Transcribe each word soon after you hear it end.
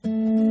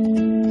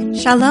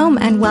Shalom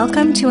and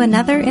welcome to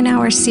another in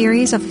our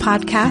series of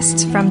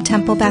podcasts from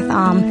Temple Beth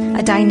Am,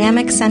 a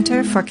dynamic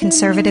center for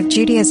conservative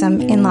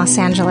Judaism in Los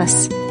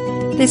Angeles.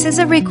 This is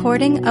a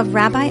recording of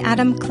Rabbi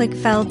Adam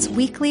Kligfeld's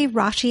weekly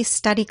Rashi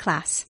study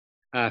class.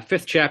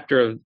 Fifth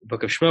chapter of the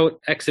book of Shemot,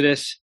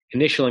 Exodus,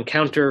 initial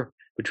encounter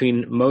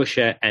between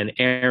Moshe and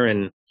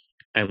Aaron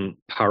and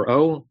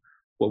Paro.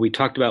 What we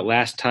talked about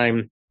last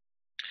time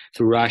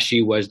through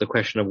Rashi was the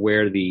question of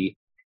where the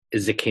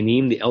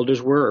Zikanim, the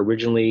elders, were.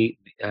 Originally,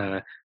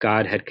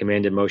 God had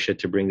commanded Moshe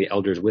to bring the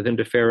elders with him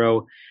to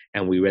Pharaoh,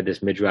 and we read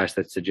this midrash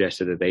that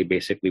suggested that they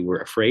basically were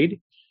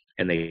afraid,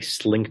 and they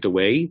slinked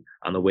away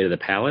on the way to the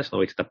palace, on the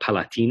way to the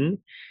Palatin,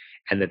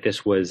 and that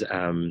this was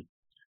that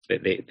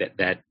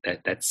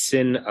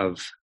sin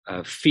of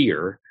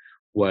fear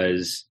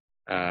was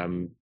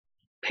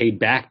paid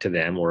back to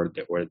them, or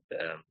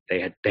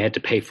they had to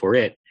pay for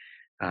it,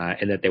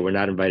 and that they were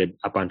not invited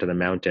up onto the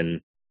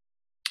mountain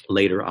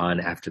later on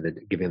after the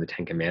giving of the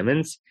Ten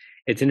Commandments.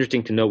 It's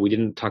interesting to note, we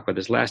didn't talk about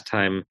this last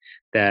time,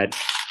 that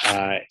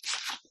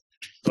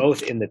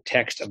both in the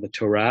text of the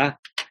Torah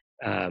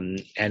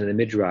and in the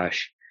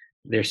Midrash,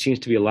 there seems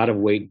to be a lot of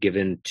weight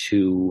given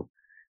to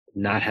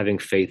not having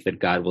faith that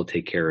God will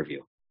take care of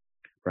you,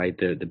 right?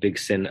 The big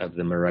sin of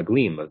the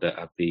Meraglim, of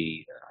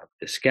the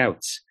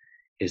scouts,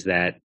 is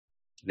that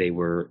they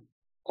were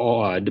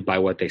awed by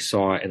what they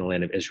saw in the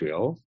land of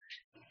Israel,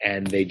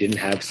 and they didn't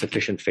have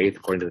sufficient faith,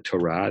 according to the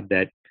Torah,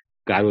 that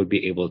God would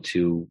be able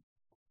to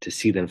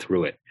see them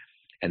through it.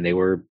 And they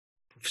were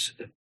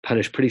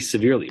punished pretty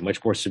severely,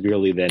 much more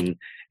severely than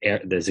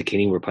the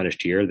Zikanim were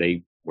punished here.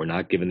 They were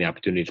not given the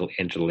opportunity to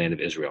enter the land of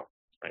Israel,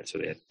 right? So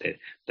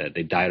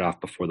they died off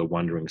before the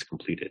wanderings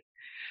completed.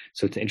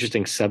 So it's an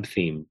interesting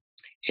sub-theme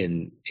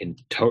in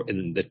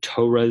the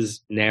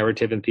Torah's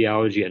narrative and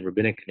theology and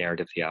rabbinic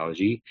narrative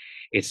theology.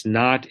 It's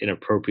not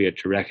inappropriate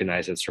to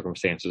recognize that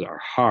circumstances are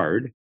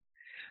hard,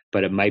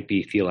 but it might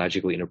be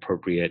theologically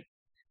inappropriate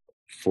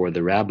for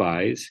the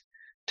rabbis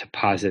to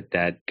posit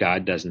that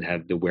God doesn't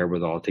have the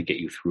wherewithal to get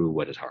you through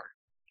what is hard,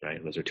 right?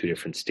 And those are two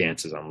different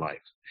stances on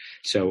life.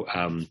 So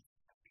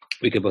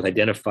we could both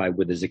identify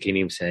with the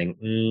Zikanim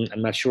saying,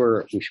 I'm not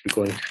sure we should be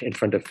going in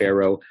front of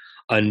Pharaoh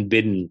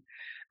unbidden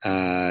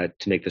to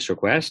make this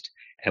request.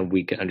 And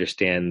we can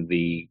understand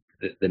the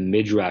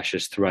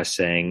Midrash's thrust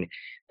saying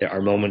there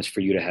are moments for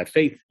you to have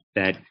faith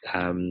that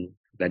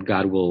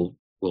God will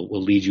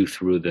lead you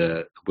through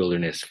the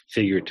wilderness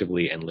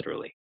figuratively and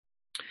literally.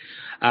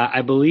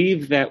 I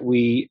believe that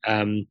we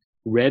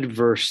read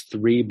verse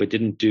 3, but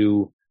didn't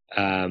do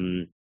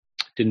the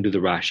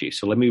Rashi.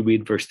 So let me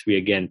read verse 3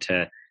 again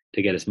to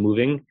get us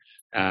moving,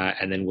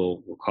 and then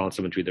we'll call on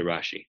someone to read the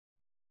Rashi.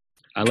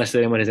 Unless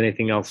anyone has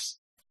anything else.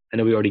 I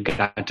know we already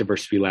got to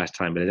verse 3 last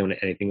time, but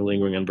anything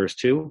lingering on verse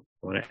 2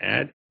 I want to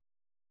add?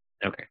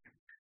 Okay.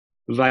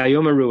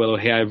 Vayomeru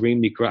Elohei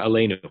Avrim Mikra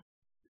Aleinu.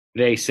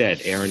 They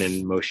said, Aaron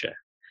and Moshe,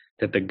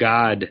 that the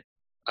God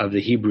of the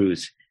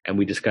Hebrews, and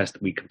we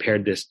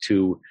compared this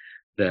to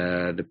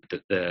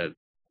the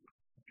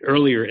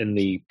earlier in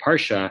the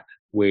Parsha,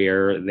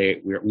 where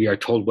we are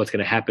told what's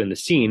going to happen in the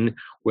scene,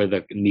 where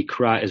the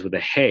Mikra is with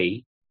a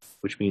hey,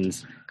 which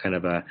means kind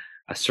of a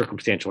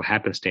circumstantial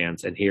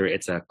happenstance, and here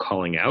it's a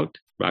calling out.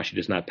 Rashi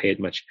does not pay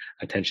much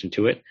attention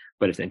to it,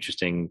 but it's an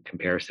interesting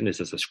comparison. Is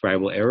this a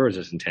scribal error, or is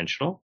this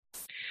intentional?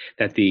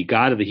 That the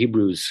God of the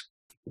Hebrews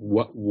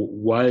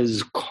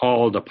was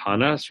called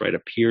upon us, right,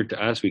 appeared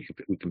to us. We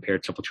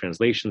compared several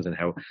translations and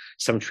how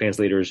some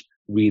translators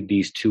read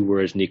these two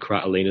words,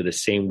 Nikra Aleinu, the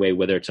same way,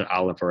 whether it's an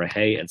aleph or a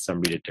hey, and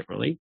some read it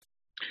differently.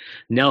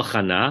 Nel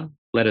Chana,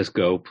 let us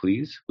go,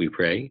 please, we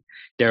pray.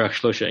 Derech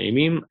Shlosha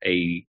Yamim,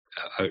 a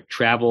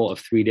travel of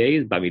 3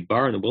 days,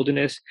 Bamidbar, in the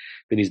wilderness.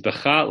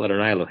 V'nizbecha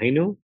l'Adonai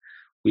Eloheinu,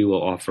 we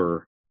will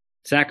offer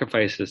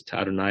sacrifices to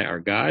Adonai our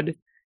God.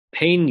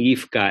 Pein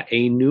yifka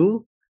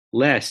einu,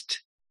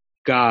 lest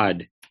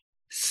God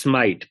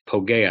smite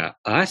pogea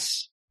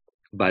us,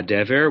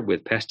 badever,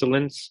 with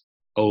pestilence,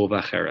 o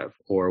vacherev,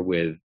 or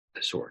with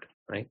the sword,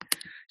 right?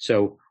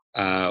 So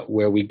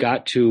where we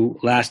got to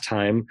last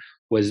time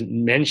was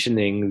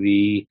mentioning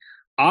the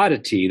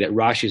oddity that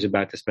Rashi is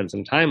about to spend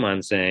some time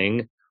on,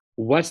 saying,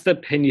 what's the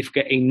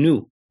penifka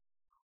enu?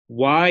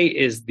 Why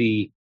is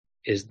the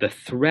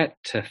threat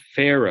to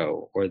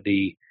Pharaoh, or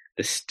the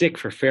stick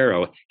for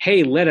Pharaoh,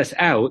 hey, let us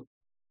out?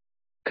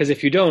 Because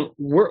if you don't,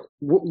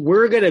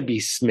 we're going to be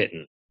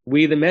smitten.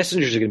 We, the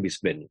messengers, are going to be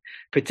smitten,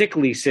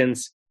 particularly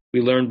since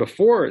we learned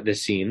before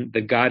this scene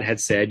that God had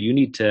said, you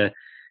need to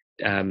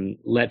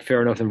let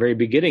Pharaoh know from the very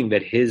beginning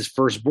that his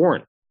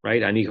firstborn,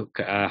 right, ani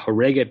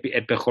horeg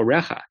et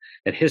bechorecha,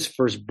 that his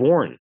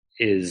firstborn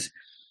is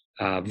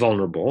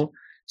vulnerable.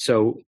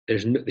 So there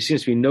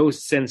seems to be no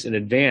sense in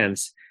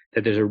advance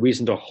that there's a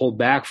reason to hold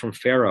back from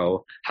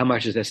Pharaoh how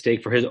much is at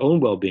stake for his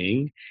own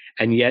well-being,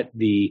 and yet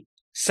the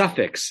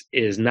suffix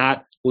is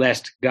not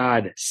lest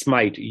God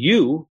smite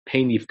you,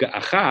 pein yifka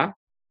acha,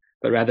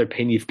 but rather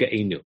pein yifka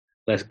enu,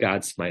 lest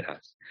God smite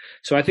us.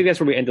 So I think that's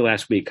where we ended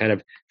last week, kind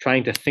of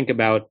trying to think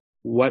about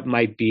what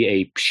might be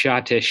a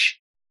pshatish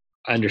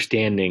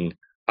understanding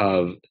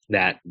of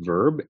that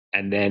verb,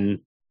 and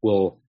then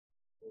we'll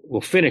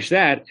finish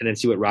that and then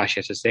see what Rashi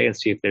has to say and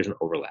see if there's an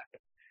overlap.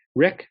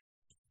 Rick?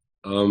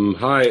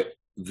 Hi.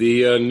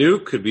 The new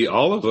could be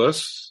all of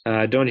us.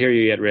 Don't hear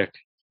you yet, Rick.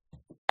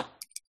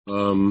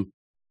 Don't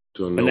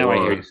know. But now I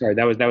hear you. Sorry,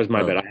 that was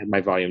my bad. I had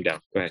my volume down.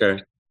 Go ahead.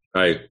 Okay.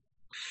 Hi.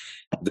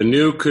 The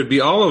new could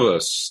be all of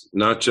us,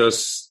 not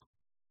just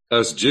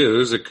us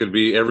Jews. It could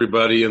be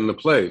everybody in the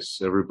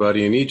place,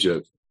 everybody in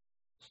Egypt,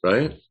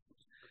 right?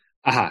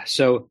 Aha.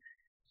 So,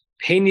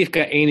 Hein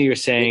Yifka'enu, you're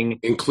saying,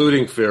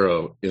 including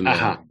Pharaoh in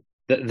that.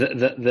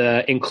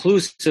 The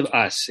inclusive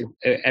us,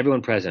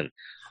 everyone present.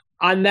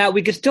 On that,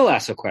 we could still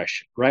ask a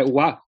question, right?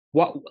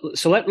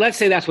 So let's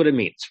say that's what it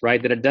means,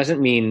 right? That it doesn't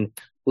mean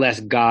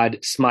lest God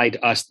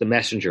smite us, the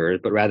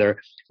messengers, but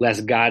rather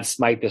lest God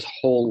smite this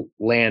whole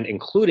land,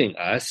 including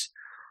us.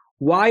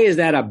 Why is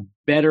that a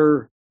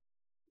better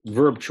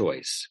verb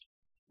choice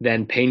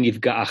than Pein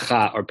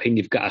Yifga'acha or Pein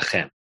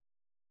Yifga'achem?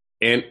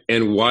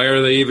 And why are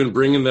they even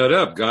bringing that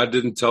up? God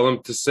didn't tell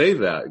them to say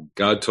that.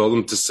 God told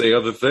them to say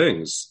other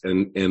things,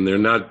 and they're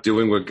not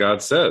doing what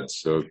God said.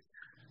 So,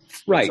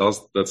 right.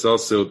 That's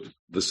also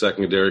the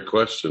secondary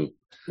question.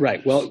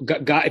 Right. Well,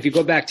 God, if you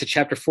go back to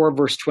chapter 4,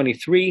 verse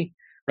 23,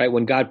 right,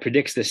 when God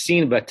predicts the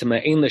scene, but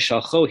Tama'in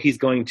l'shalcho, he's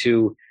going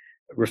to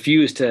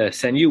refuse to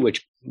send you,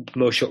 which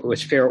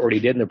Pharaoh already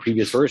did in the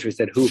previous verse. We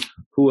said, "Who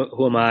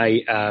am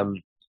I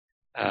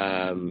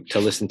to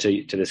listen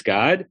to this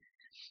God?"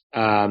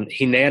 Here,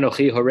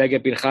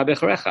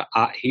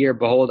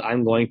 behold,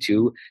 I'm going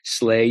to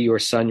slay your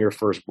son, your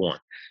firstborn.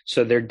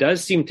 So there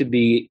does seem to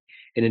be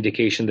an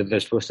indication that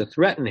they're supposed to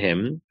threaten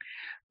him,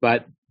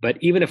 but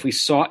even if we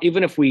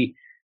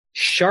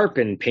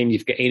sharpen Pein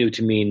Yifka'enu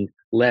to mean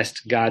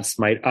lest God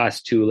smite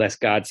us to lest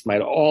God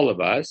smite all of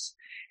us,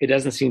 it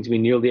doesn't seem to be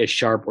nearly as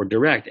sharp or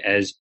direct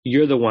as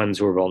you're the ones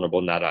who are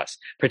vulnerable, not us.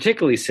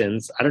 Particularly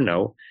since, I don't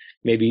know,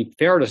 maybe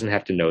Pharaoh doesn't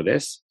have to know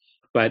this,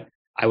 but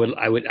I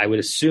would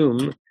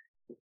assume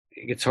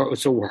it's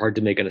so hard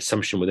to make an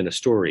assumption within a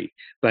story.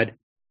 But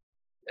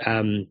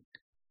how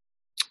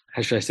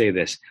should I say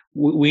this?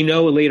 We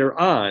know later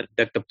on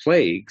that the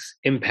plagues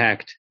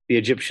impact the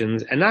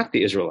Egyptians and not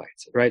the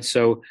Israelites, right?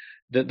 So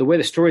the way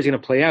the story is going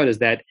to play out is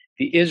that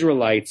the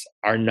Israelites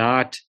are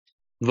not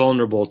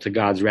vulnerable to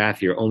God's wrath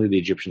here. Only the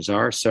Egyptians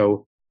are.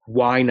 So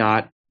why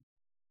not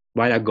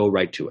go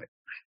right to it?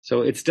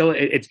 So it's still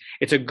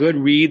it's a good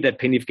read that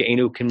Pein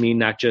Yifka'enu can mean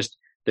not just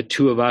the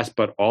two of us,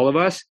 but all of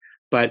us.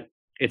 But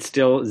it's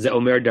still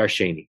Ze'omer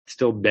Darsheni,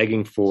 still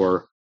begging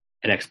for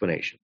an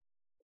explanation.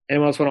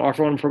 Anyone else want to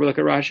offer one before we look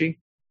at Rashi?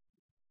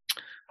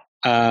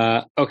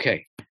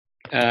 Okay.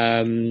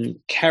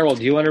 Carol,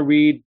 do you want to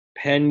read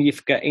Pein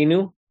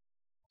Yifka'enu?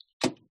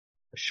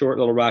 A short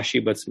little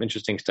Rashi, but some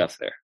interesting stuff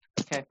there.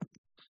 Okay.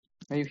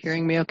 Are you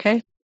hearing me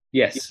okay?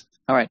 Yes.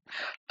 All right.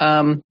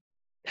 Pein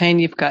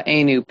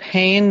Yifka'enu.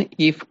 Pein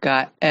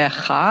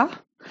Yifka'echa.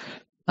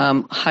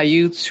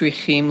 Hayu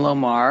tzrichim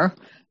lomar.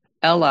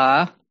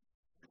 Ella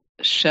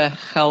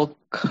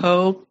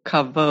shechelko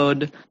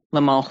kavod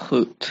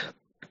lamalchut.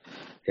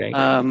 Okay.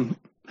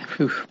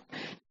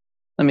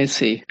 Let me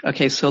see.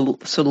 Okay, so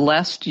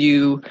lest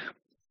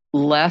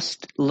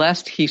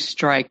he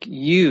strike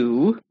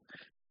you,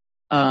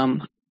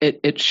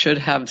 it should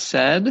have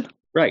said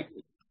right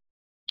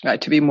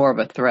to be more of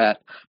a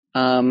threat.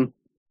 But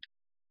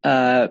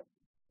chelko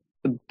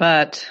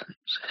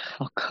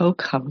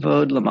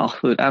kavod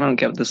lamalchut. I don't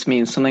get what this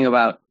means. Something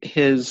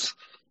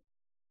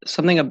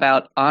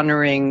about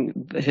honoring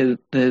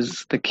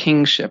the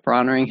kingship or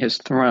honoring his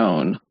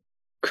throne.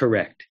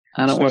 Correct.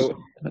 I don't want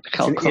it's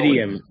an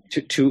idiom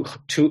to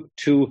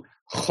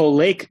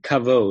cholek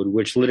kavod,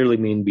 which literally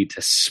means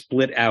to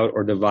split out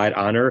or divide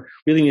honor,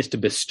 really means to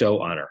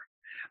bestow honor.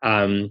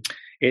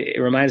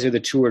 It reminds me of the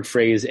two-word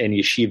phrase in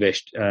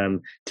yeshivish,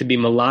 to be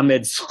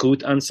melamed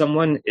zchut on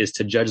someone is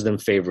to judge them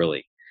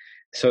favorably.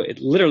 So it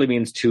literally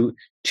means to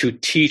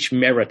teach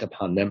merit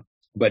upon them.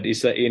 But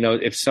it's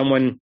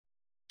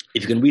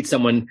if you can read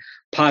someone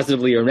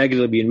positively or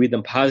negatively and read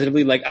them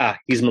positively, like,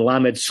 he's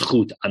melamed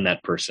zchut on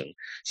that person.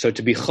 So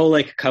to be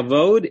cholek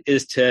kavod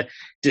is to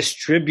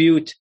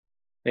distribute,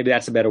 maybe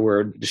that's a better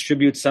word,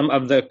 distribute some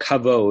of the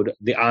kavod,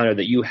 the honor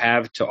that you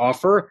have to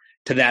offer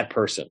to that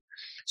person.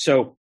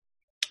 So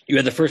you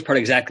had the first part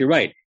exactly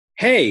right.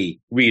 Hey,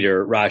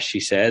 reader,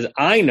 Rashi says,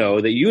 I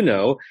know that you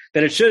know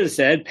that it should have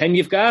said, Pein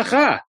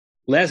Yifga'acha,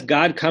 lest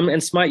God come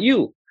and smite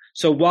you.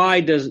 So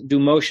why do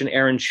Moshe and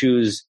Aaron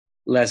choose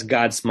lest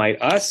God smite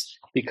us?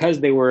 Because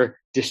they were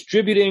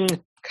distributing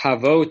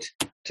kavod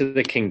to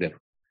the kingdom.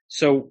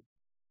 So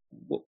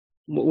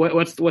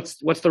what's the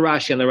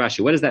Rashi on the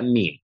Rashi? What does that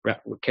mean,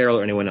 Carol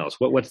or anyone else?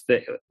 What's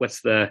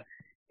the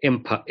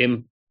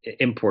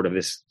import of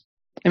this?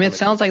 I mean, it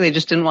sounds like they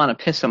just didn't want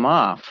to piss him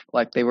off.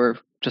 Like they were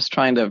just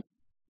trying to,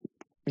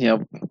 this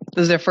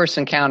is their first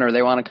encounter.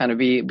 They want to kind of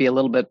be a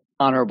little bit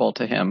honorable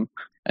to him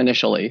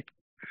initially.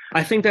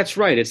 I think that's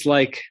right. It's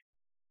like,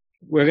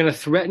 we're going to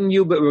threaten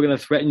you, but we're going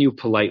to threaten you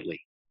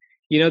politely.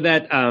 You know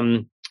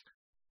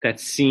that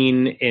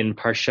scene in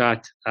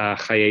Parshat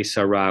Chayei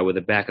Sarah with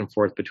the back and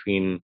forth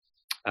between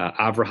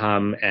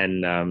Abraham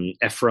and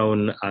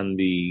Ephron on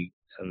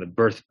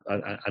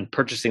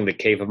purchasing the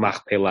cave of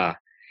Machpelah,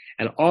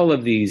 and all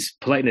of these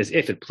politeness.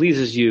 If it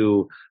pleases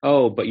you,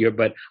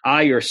 but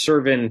I, your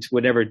servant,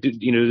 would never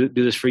do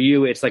this for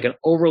you. It's like an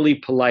overly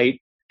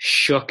polite,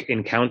 shook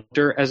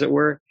encounter, as it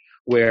were,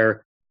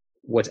 where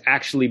what's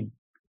actually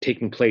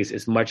taking place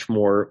is much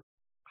more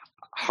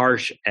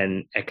harsh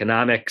and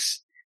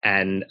economics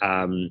and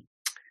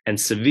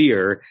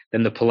severe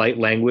than the polite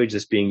language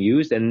that's being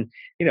used. And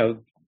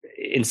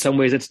in some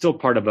ways, it's still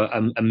part of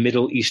a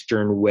Middle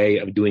Eastern way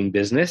of doing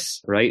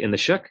business, right? In the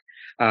shuk.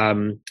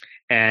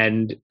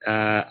 And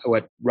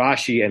what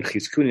Rashi and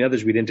Chizkun and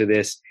others read into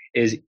this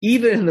is,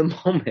 even in the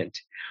moment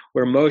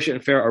where Moshe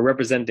and Pharaoh are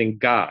representing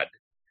God,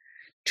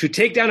 to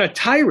take down a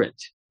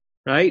tyrant,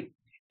 right?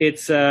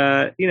 It's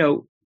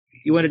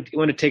you want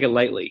to take it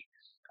lightly.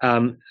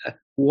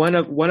 One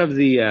of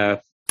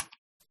the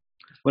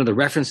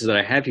references that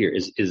I have here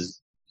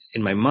is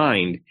in my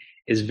mind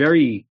is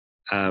very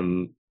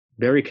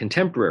very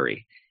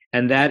contemporary,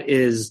 and that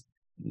is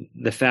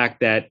the fact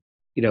that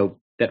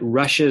that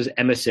Russia's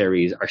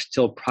emissaries are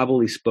still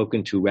probably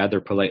spoken to rather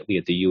politely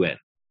at the UN,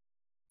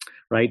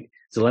 right?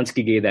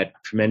 Zelensky gave that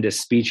tremendous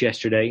speech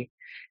yesterday,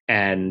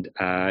 and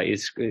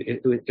it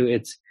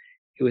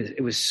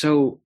was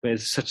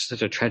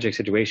such a tragic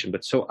situation,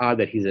 but so odd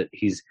that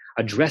he's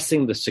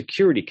addressing the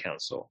Security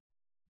Council,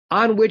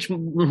 on which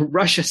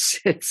Russia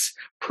sits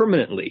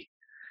permanently,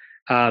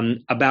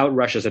 about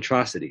Russia's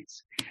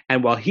atrocities.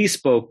 And while he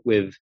spoke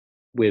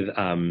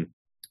without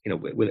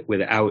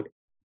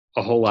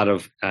a whole lot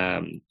of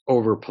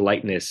over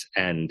politeness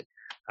and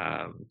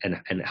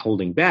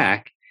holding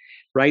back,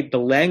 right? The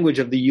language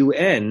of the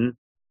UN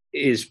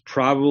is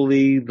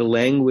probably the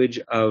language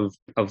of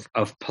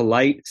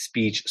polite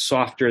speech,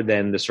 softer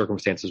than the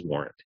circumstances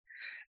warrant.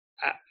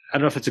 I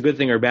don't know if it's a good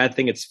thing or a bad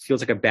thing. It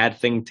feels like a bad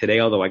thing today,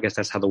 although I guess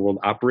that's how the world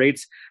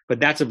operates. But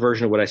that's a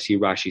version of what I see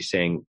Rashi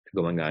saying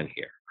going on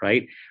here,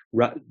 right?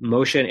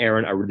 Moshe and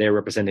Aaron are there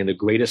representing the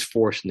greatest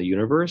force in the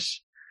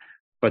universe,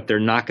 but they're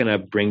not going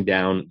to bring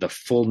down the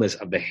fullness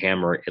of the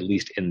hammer, at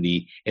least in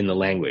the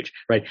language,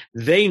 right?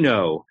 They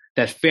know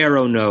that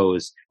Pharaoh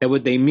knows that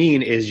what they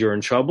mean is you're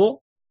in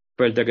trouble,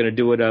 but they're going to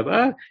do it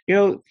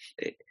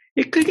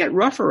it could get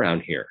rough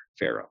around here,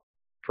 Pharaoh,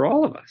 for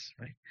all of us,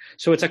 right?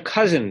 So it's a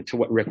cousin to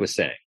what Rick was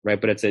saying, right?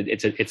 But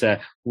it's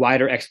a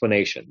wider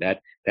explanation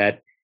that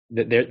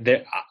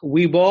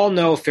we all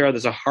know, Pharaoh,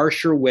 there's a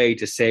harsher way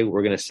to say what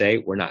we're going to say.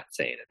 We're not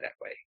saying it that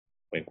way.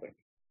 Wink, wink.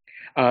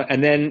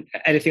 And then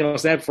anything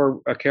else to add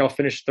before Carol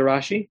finished the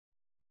Rashi?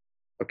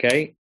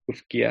 Okay.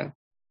 Ufkia.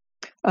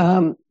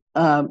 Pgia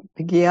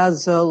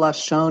zo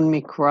lashon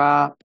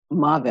mikra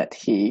mavet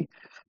hi.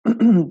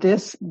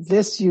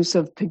 This use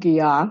of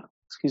pigia,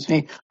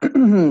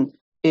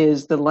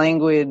 is the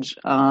language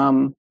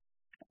of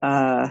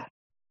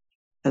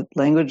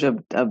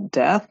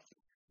death.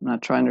 I'm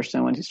not trying to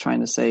understand what he's trying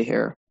to say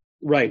here.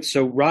 Right.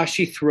 So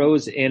Rashi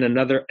throws in an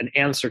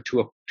answer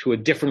to a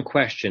different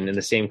question in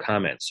the same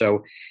comment.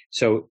 So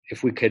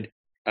if we could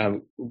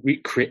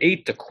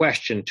recreate the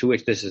question to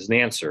which this is an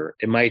answer,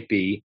 it might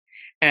be,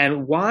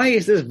 and why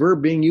is this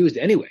verb being used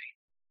anyway?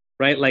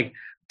 Right? Like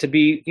to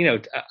be,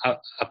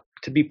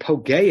 to be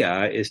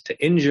pogeia is to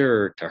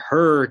injure, to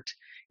hurt.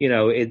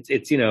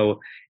 It's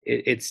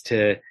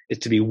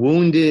to be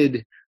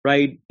wounded,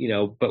 right?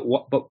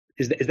 But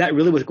is that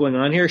really what's going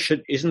on here?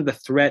 Isn't the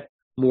threat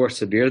more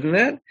severe than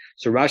that?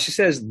 So Rashi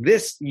says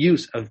this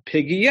use of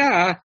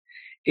pigia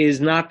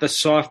is not the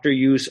softer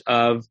use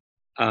of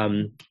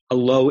a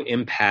low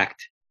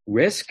impact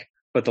risk,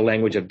 but the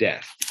language of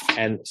death.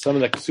 And some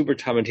of the super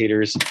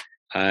commentators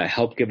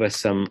help give us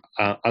some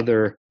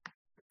other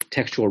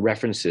textual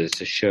references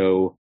to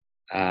show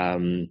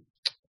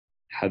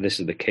how this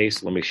is the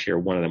case. Let me share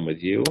one of them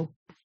with you.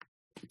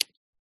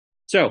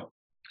 So,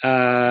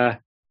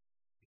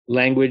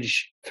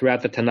 language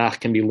throughout the Tanakh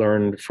can be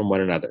learned from one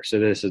another. So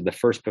this is the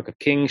first book of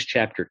Kings,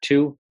 chapter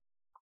 2.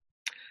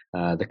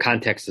 The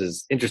context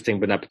is interesting,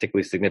 but not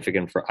particularly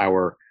significant for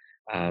our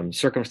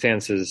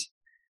circumstances.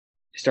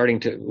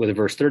 Starting with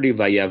verse 30,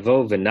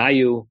 Vayavo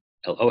Benayu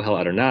El Ohel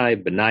Adonai.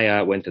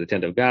 Benaiah went to the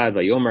tent of God.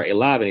 Vayomer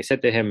Elav, and he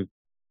said to him,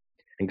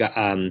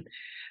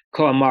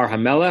 Ko Amar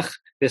Hamelech.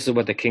 This is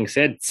what the king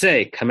said.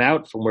 Say, come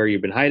out from where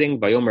you've been hiding.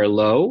 Vayomer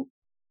Lo.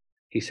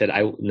 He said,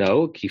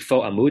 no.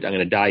 Kifo Amud. I'm going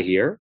to die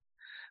here.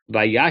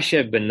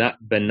 Vayashev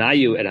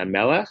Benayu et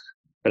Hamelech.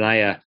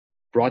 Benaiah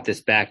brought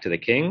this back to the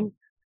king.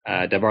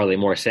 Davar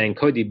Lemor, saying,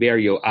 Ko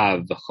diber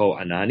Yoav v'cho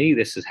Anani.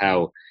 This is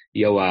how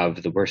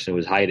Yoav, the person who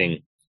was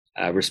hiding,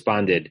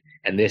 responded,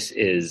 and this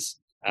is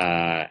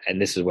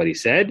what he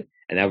said.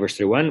 And now verse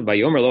 31,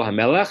 Vayomer Lo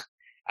Hamelech.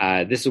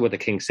 This is what the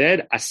king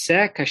said.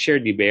 Aseh kasher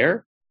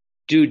diber.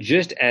 Do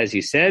just as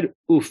he said.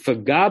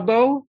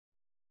 Ufagabo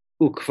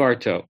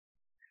ukvarto.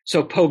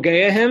 So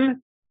pogea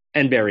him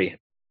and bury him.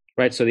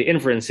 Right? So the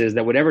inference is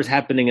that whatever's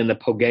happening in the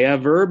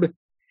pogea verb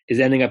is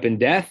ending up in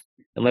death,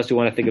 unless we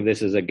want to think of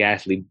this as a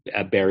ghastly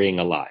burying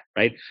alive,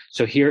 right?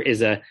 So here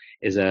is a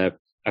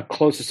a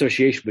close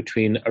association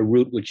between a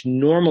root which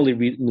normally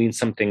means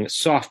something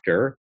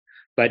softer,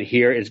 but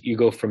here is you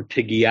go from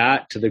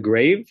pigiyah to the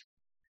grave.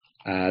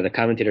 The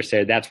commentator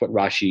said that's what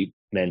Rashi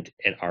meant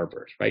in our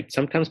verse, right?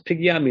 Sometimes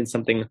pigiyah means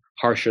something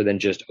harsher than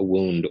just a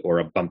wound or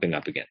a bumping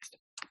up against.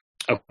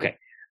 Okay.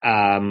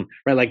 Right,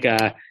 like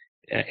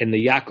in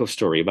the Yaakov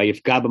story, by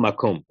Yifga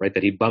b'makom, right,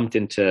 that he bumped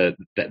into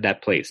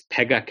that place.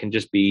 Pega can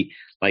just be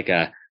like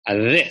a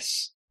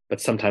this,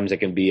 but sometimes it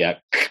can be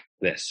a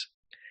this.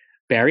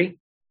 Barry?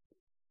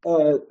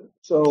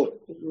 So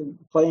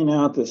playing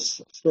out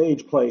this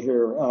stage play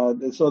here,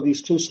 so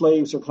these two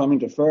slaves are coming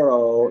to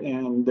Pharaoh,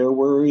 and they're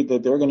worried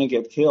that they're going to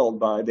get killed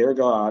by their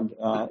God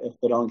if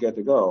they don't get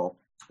to go.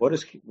 What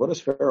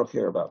does Pharaoh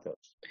care about this?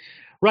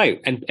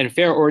 Right, and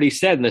Pharaoh already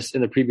said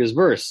in the previous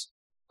verse,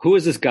 who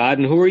is this God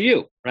and who are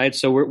you? Right,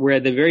 so we're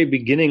at the very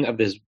beginning of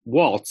this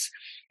waltz.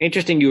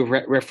 Interesting, you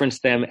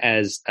referenced them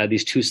as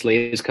these two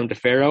slaves come to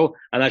Pharaoh.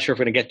 I'm not sure if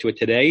we're going to get to it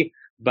today,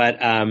 but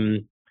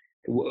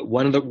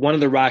one of the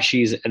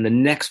Rashis in the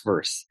next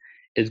verse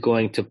is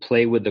going to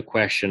play with the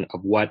question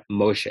of what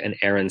Moshe and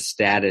Aaron's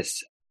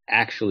status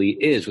actually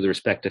is with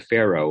respect to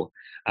Pharaoh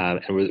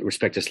and with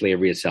respect to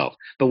slavery itself.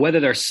 But whether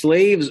they're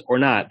slaves or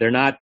not, they're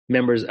not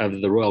members of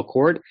the royal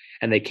court,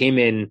 and they came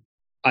in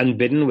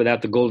unbidden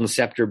without the golden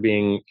scepter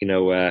being,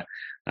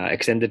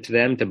 extended to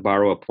them, to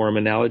borrow a Purim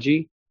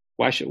analogy.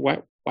 Why should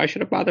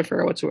it bother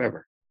Pharaoh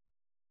whatsoever?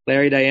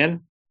 Larry,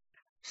 Diane?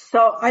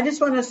 So I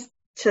just want us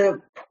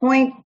to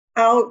point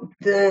out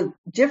the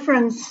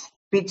difference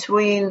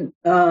between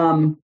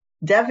Dever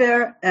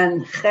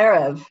and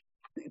Cherev,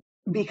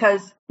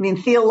 because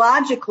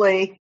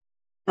theologically,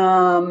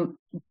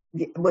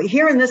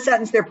 here in this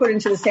sentence they're put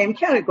into the same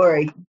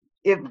category.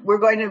 If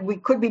we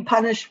could be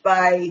punished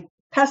by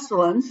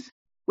pestilence,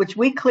 which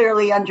we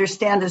clearly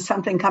understand as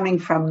something coming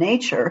from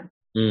nature,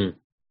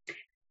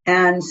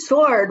 and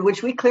sword,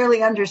 which we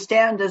clearly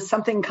understand as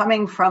something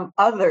coming from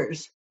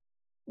others.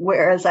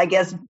 Whereas I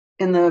guess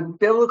in the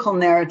biblical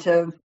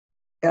narrative,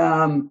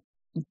 the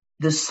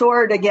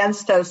sword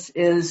against us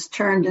is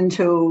turned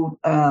into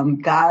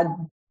God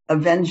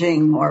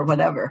avenging or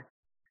whatever.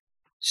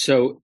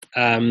 So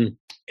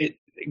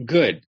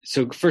good.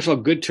 So first of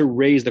all, good to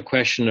raise the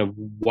question of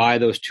why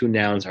those two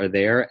nouns are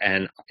there,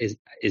 and is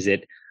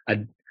it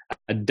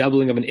a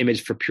doubling of an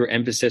image for pure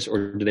emphasis,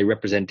 or do they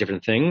represent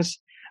different things?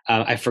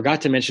 I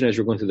forgot to mention as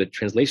we're going through the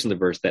translation of the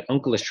verse that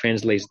Onkelos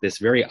translates this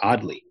very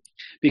oddly,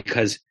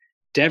 because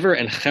Dever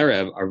and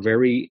Cherev are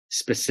very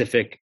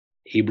specific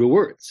Hebrew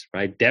words,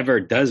 right? Dever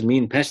does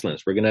mean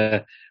pestilence. We're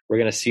gonna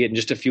see it in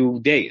just a few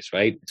days,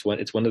 right? It's one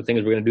of the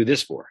things we're gonna do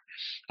this for.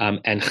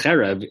 And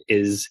Cherev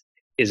is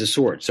a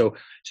sword. So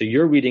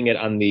you're reading it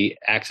on the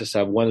axis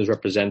of one is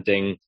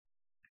representing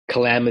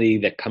calamity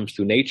that comes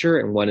through nature,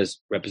 and one is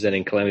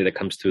representing calamity that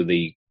comes through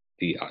the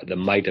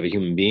might of a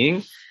human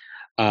being.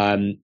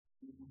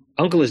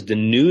 Onkelos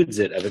denudes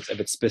it of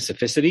its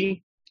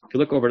specificity. If you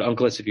look over at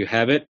Onkelos, if you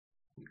have it,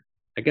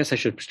 I guess I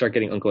should start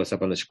getting Onkelos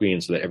up on the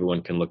screen so that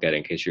everyone can look at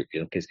it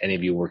in case any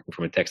of you are working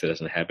from a text that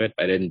doesn't have it.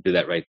 I didn't do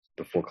that right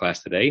before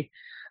class today.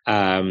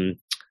 All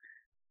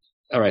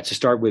right, so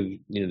start with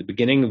the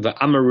beginning.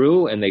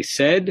 V'amaru, and they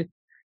said,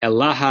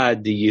 Elaha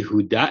de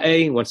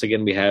Yehudae. Once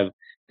again, we have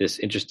this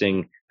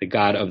interesting, the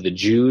God of the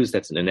Jews.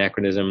 That's an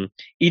anachronism.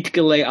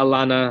 Itgele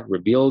alana,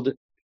 revealed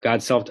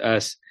God's self to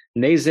us.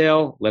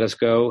 Nezel, let us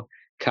go.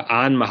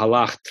 Ka'an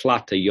mahalach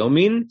tlata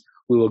yomin.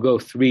 We will go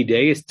 3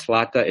 days.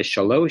 Tlata is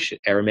shalosh.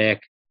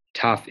 Aramaic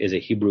taf is a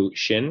Hebrew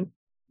shin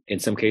in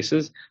some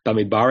cases.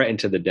 Bamidbara,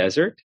 into the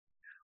desert.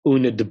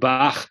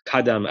 Unedbach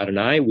kadam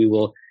Adonai. We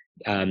will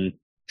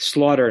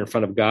slaughter in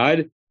front of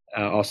God.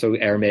 Also,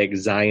 Aramaic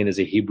Zion is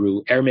a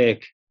Hebrew.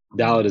 Aramaic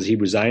Dalet is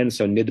Hebrew Zion.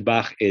 So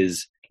nidbach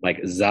is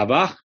like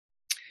zavach.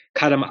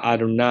 Kadam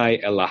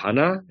Adonai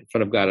elahana, in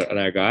front of God and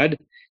our God.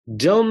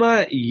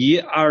 Dilma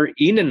yi'ar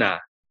inana,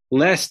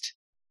 lest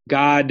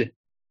God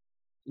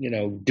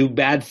do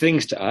bad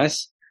things to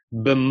us,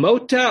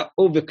 b'mota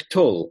o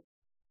v'ktol,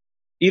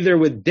 either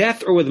with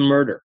death or with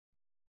murder.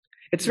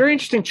 It's a very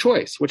interesting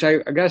choice, which I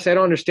gotta say I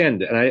don't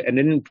understand, and I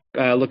didn't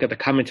look at the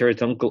commentary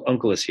to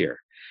Onkelos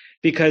here,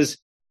 because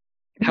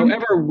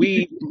however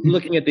we,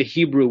 looking at the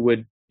Hebrew,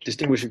 would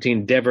distinguish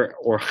between Dever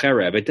or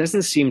Cherev, it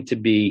doesn't seem to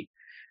be,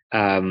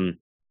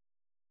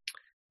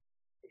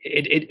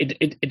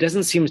 it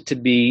doesn't seem to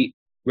be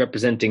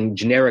representing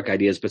generic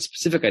ideas, but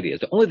specific ideas.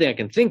 The only thing I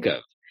can think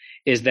of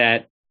is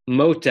that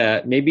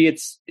Mota, maybe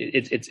it's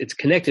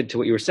connected to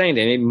what you were saying,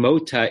 Danny.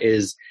 Mota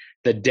is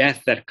the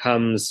death that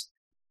comes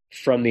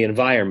from the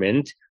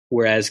environment,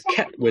 whereas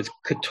with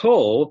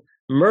Ketol,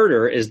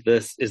 murder is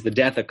the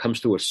death that comes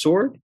through a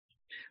sword.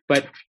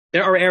 But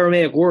there are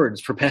Aramaic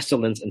words for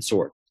pestilence and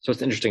sword, so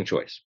it's an interesting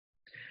choice.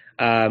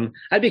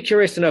 I'd be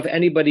curious to know if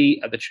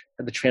anybody of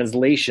the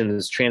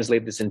translations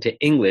translate this into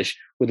English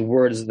with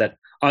words that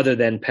other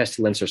than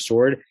pestilence or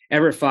sword.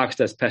 Everett Fox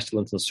does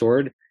pestilence and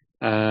sword.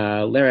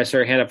 Larry, I saw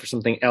your hand up for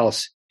something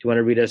else. Do you want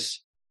to read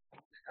us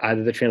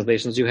either the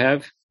translations you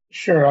have?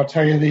 Sure, I'll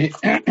tell you.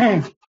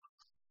 The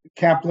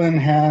Kaplan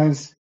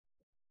has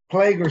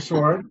plague or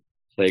sword.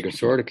 Plague or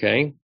sword,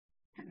 okay.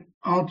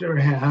 Altar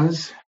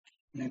has,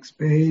 next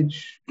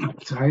page,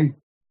 sorry,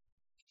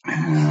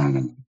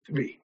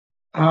 3.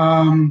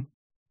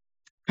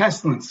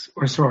 Pestilence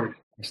or sword.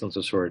 Pestilence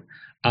or sword.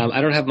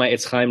 I don't have my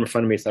Eitz Chaim in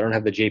front of me, so I don't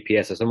have the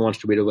JPS. If someone wants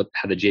to read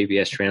how the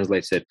JPS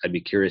translates it, I'd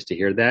be curious to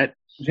hear that.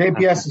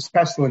 JPS is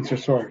pestilence or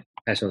sword.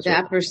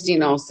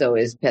 Saperstein also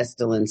is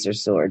pestilence or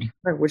sword.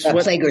 Which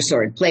plague or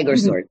sword. Plague or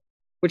sword.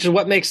 Which is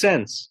what makes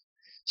sense.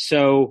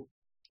 So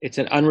it's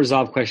an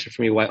unresolved question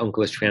for me why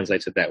Onkelos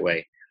translates it that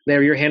way.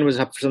 Larry, your hand was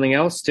up for something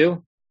else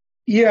too?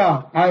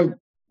 Yeah. And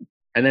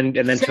then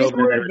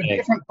Tova. A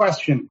different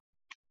question.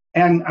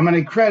 And I'm going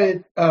to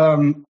credit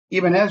Ibn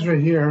Ezra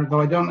here,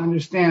 though I don't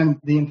understand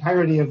the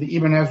entirety of the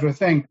Ibn Ezra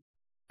thing.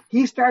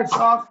 He starts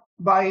off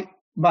by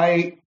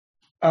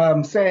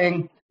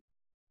saying,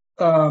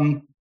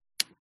 Kolelet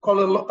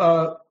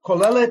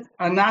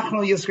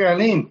anachnu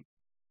Yisraelim.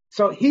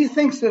 So he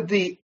thinks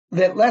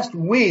that lest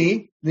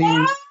we,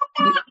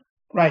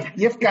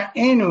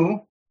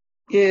 Yifka'enu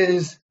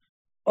is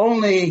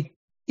only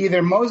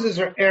either Moses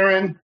or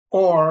Aaron,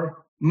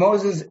 or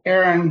Moses,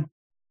 Aaron,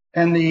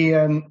 and the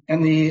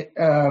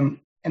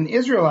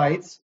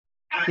Israelites.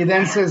 He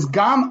then says,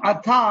 Gam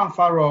ata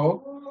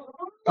Pharaoh,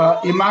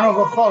 imanu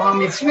v'chol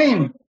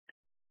hamitzrim.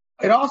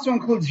 It also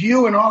includes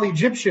you and all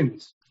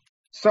Egyptians.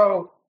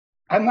 So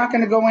I'm not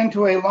going to go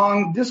into a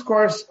long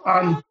discourse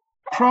on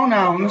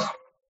pronouns.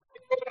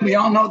 We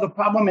all know the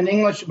problem in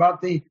English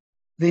about the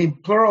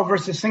plural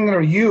versus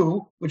singular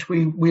you, which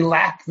we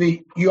lack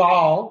the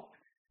y'all.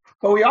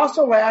 But we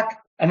also lack,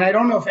 and I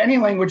don't know if any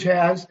language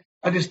has,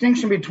 a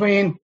distinction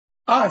between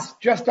us,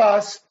 just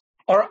us,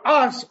 or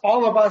us,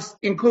 all of us,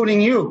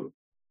 including you.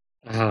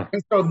 Uh-huh.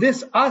 And so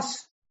this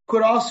us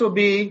could also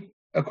be,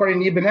 according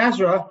to Ibn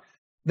Ezra,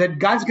 that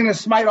God's going to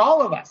smite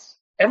all of us,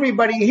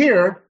 everybody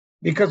here,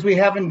 because we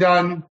haven't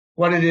done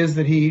what it is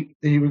that he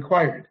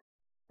required.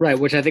 Right,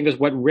 which I think is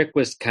what Rick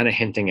was kind of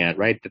hinting at,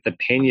 right? That the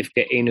Pen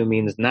Yifka'enu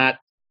means not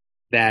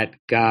that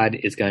God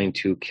is going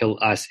to kill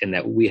us and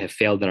that we have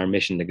failed in our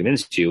mission to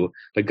convince you,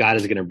 but God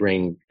is going to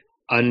bring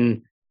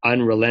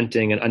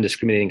unrelenting and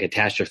undiscriminating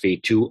catastrophe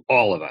to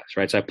all of us,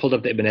 right? So I pulled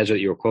up the Ibn Ezra that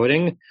you were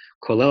quoting,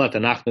 Kolelat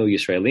anachnu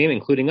Yisraelim,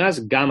 including us,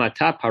 Gam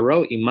ata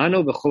Paro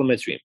imanu v'chol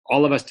mitzrim.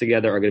 All of us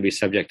together are going to be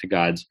subject to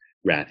God's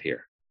wrath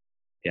here.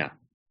 Yeah.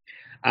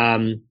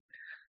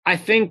 I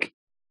think,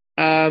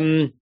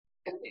 in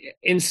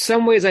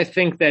some ways, I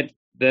think that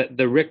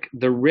the Rick,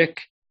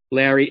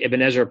 Larry,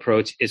 Ibn Ezra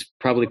approach is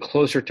probably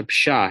closer to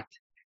Pshat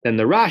than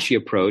the Rashi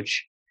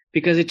approach,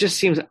 because it just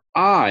seems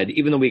odd,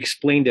 even though we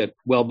explained it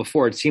well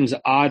before, it seems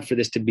odd for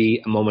this to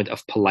be a moment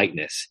of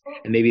politeness.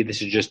 And maybe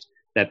this is just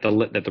that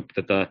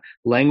the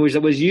language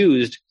that was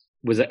used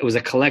was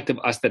a collective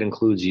us that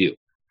includes you,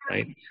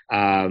 right?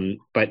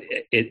 But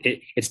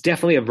it's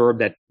definitely a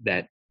verb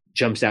that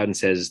jumps out and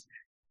says,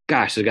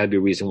 gosh, there's got to be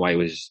a reason why it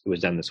was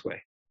done this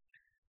way.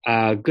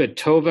 Good.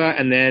 Tova,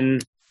 and then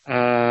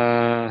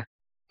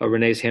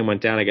Renee's hand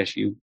went down. I guess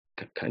you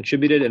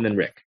contributed, and then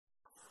Rick.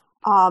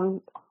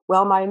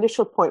 Well, my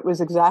initial point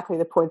was exactly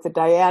the point that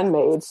Diane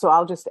made, so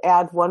I'll just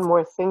add one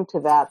more thing to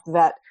that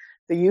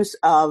the use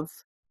of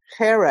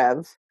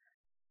cherev,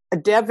 a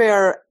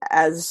dever,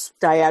 as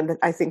Diane,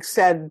 I think,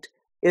 said,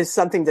 is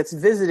something that's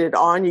visited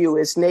on you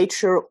as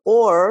nature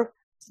or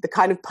the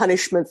kind of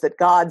punishment that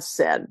God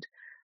sent,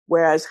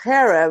 whereas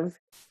cherev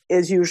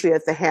is usually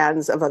at the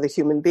hands of other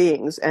human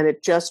beings, and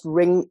it just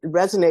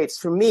resonates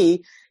for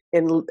me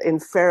in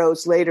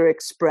Pharaoh's later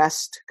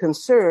expressed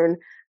concern,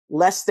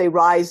 lest they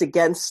rise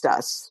against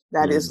us.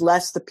 That is,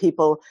 lest the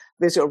people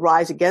of Israel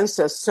rise against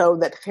us, so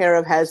that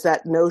cherev has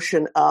that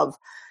notion of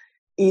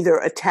either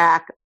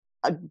attack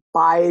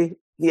by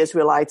the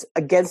Israelites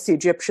against the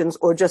Egyptians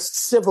or just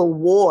civil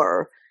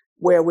war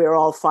where we're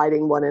all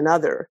fighting one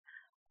another.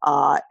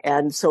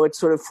 And so it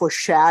sort of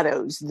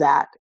foreshadows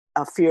that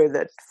fear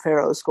that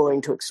Pharaoh's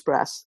going to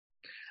express.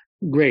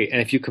 Great.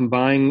 And if you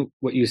combine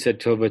what you said,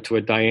 Tova, to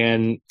what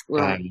Diane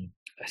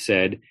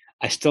said,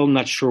 I'm still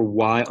not sure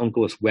why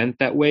Onkelos went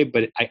that way,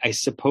 but I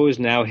suppose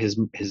now his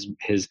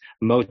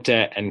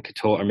Mota and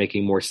Ketol are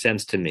making more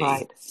sense to me.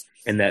 Right.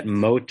 And that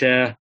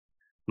Mota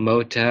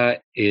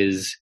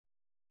is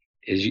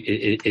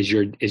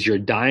you're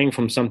dying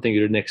from something you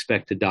didn't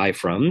expect to die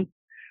from,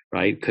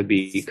 right? Could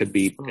be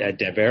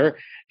dever,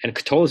 and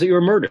Ketol is that you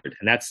were murdered,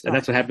 and that's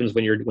what happens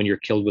when you're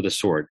killed with a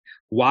sword.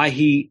 Why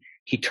he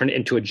turned it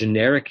into a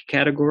generic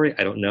category,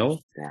 I don't know.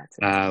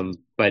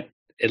 But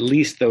at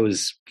least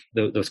those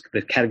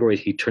the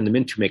categories he turned them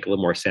into make a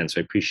little more sense.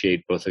 So I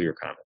appreciate both of your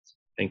comments.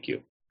 Thank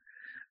you.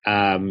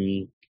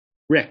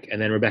 Rick,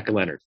 and then Rebecca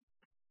Leonard.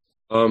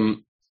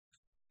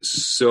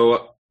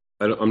 So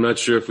I'm not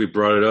sure if we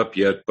brought it up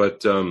yet,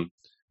 but of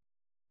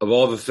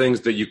all the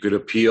things that you could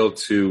appeal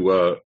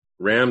to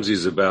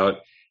Ramses about,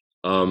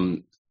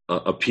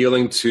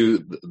 appealing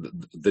to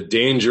the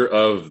danger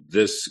of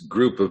this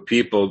group of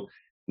people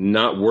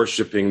not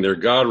worshiping their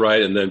God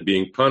right and then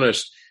being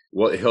punished,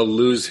 well, he'll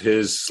lose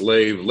his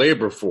slave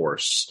labor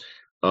force.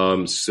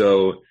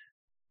 So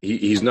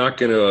he's not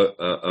going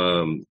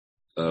to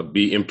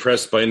be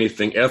impressed by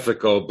anything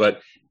ethical,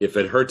 but if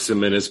it hurts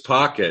him in his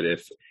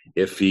pocket,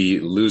 if he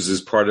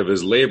loses part of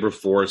his labor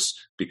force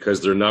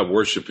because they're not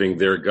worshiping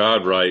their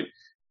God right,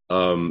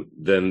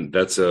 then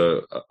that's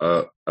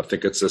I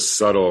think it's a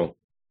subtle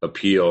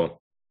appeal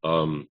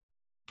to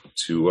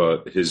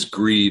his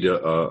greed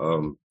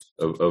of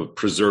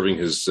preserving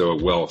his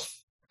wealth,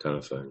 kind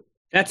of thing.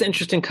 That's an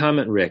interesting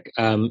comment, Rick.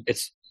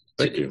 It's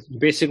Thank you.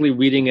 basically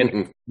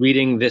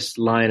reading this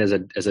line as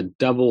a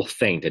double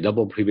feint, a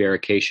double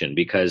prevarication,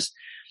 because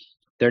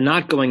they're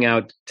not going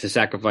out to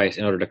sacrifice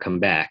in order to come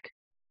back,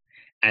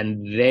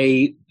 and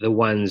the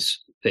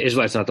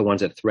Israelites, not the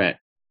ones who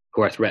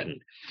are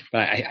threatened.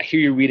 But I hear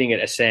you reading it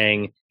as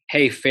saying,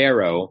 "Hey,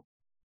 Pharaoh,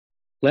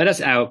 let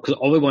us out because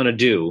all we want to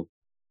do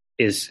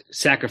is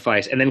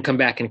sacrifice and then come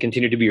back and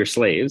continue to be your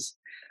slaves.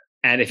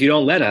 And if you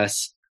don't let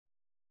us,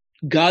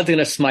 God's going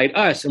to smite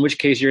us, in which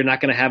case you're not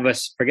going to have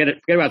us,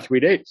 forget about 3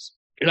 days.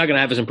 You're not going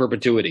to have us in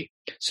perpetuity."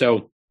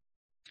 So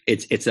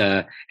it's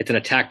an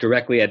attack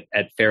directly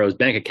at Pharaoh's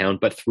bank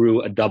account, but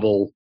through a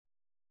double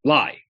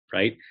lie,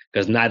 right?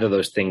 Because neither of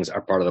those things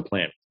are part of the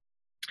plan.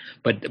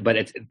 But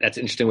that's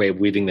an interesting way of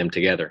weaving them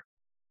together.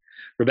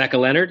 Rebecca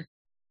Leonard?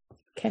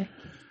 Okay.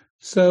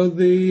 So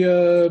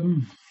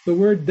the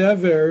word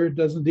dever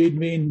does indeed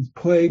mean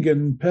plague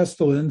and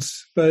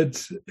pestilence,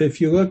 but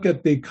if you look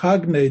at the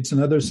cognates in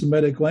other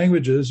Semitic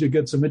languages, you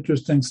get some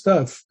interesting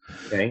stuff.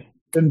 Okay.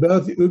 In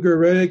both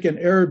Ugaritic and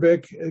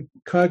Arabic, it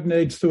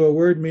cognates to a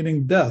word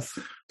meaning death,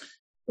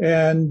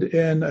 and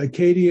in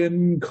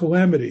Akkadian,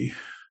 calamity.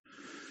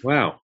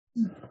 Wow.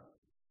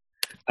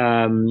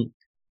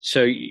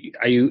 So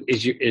are you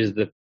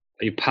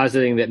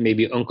positing that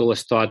maybe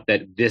Onkelos thought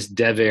that this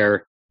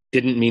dever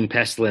didn't mean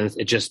pestilence,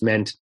 it just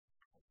meant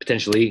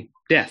potentially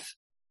death?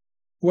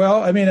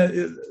 Well, I mean,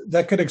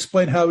 that could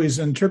explain how he's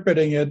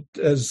interpreting it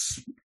as,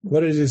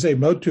 what did he say,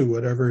 motu,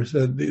 whatever,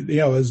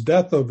 as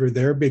death over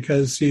there,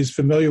 because he's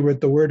familiar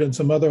with the word in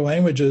some other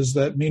languages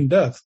that mean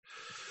death.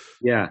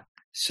 Yeah.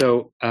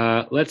 So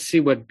let's see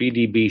what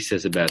BDB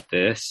says about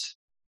this.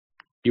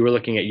 You were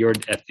looking at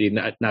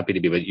not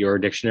BDB, but your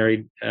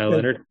dictionary,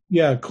 Leonard?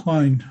 Yeah,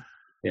 Klein.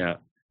 Yeah.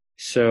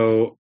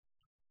 So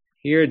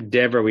here,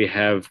 Dever, we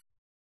have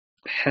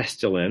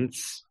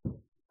pestilence,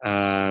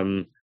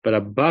 but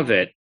above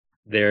it,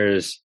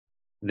 there's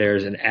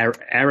an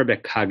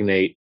Arabic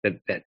cognate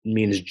that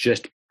means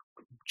just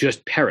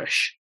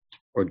perish,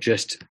 or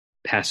just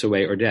pass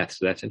away, or death.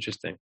 So that's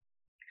interesting.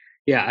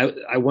 Yeah,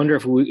 I wonder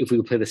if we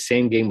could play the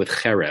same game with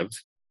cherev.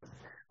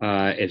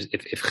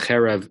 If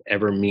cherev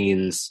ever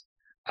means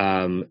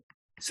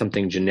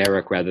something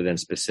generic rather than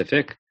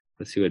specific.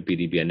 Let's see what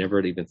BDB. I never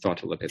even thought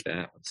to look at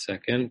that. 1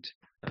 second.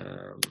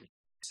 Let's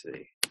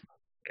see.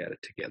 Got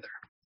it together.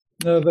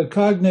 No, the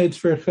cognates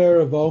for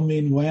cherev all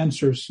mean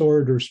lance or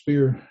sword or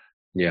spear.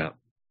 Yeah.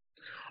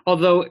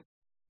 Although,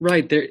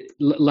 right there,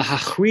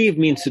 lahachriv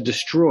means to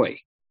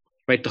destroy.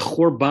 Right, the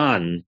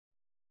chorban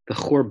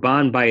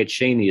by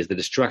Sheni is the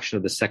destruction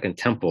of the second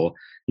temple,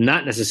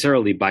 not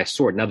necessarily by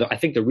sword. Now, I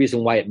think the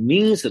reason why it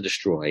means to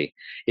destroy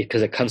is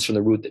because it comes from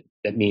the root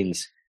that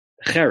means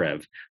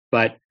cherev.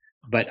 But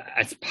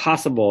it's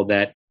possible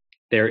that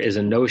there is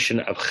a notion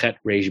of chet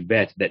reish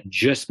bet that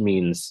just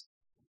means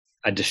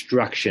a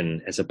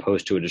destruction as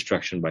opposed to a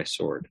destruction by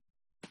sword.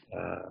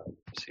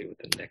 Let's see what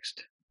the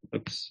next.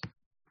 Oops.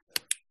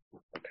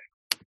 Okay.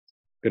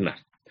 Good enough.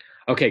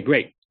 Okay,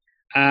 great.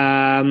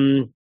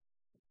 We're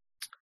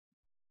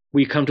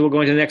going to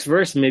the next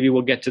verse. Maybe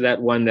we'll get to that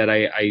one that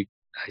I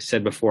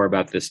said before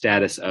about the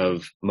status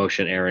of Moshe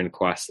and Aaron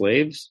qua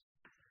slaves.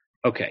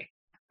 Okay.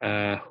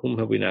 Whom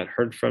have we not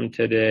heard from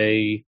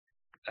today?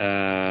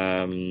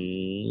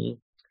 Sue,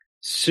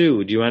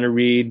 do you want to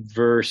read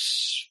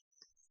verse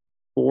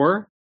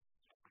 4?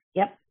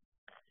 Yep.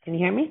 Can you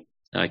hear me?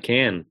 I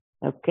can.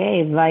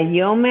 Okay.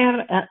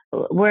 Vayomer,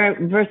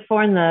 we're verse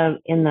 4 in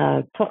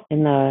the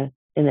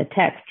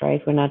text,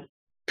 right? We're not.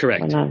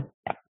 Correct. Yeah.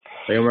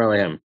 Vayomer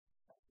alehem.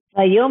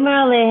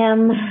 Vayomer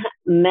alehem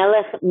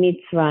melech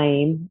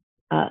Mitzrayim,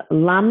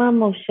 lama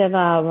Moshe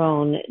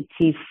v'Aaron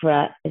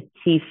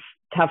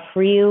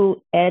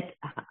tafriu et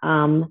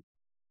ha'am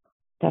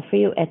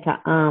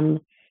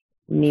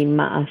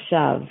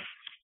mima'asav,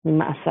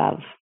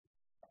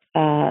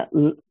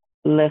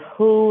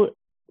 lechu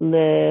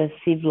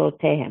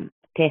lesivlotechem.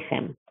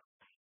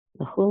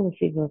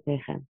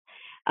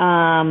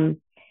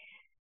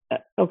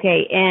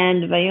 Okay,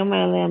 and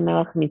Vayomer alehem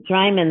melech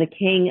Mitzrayim, and the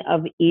king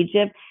of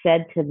Egypt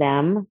said to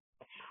them,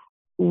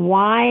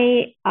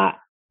 why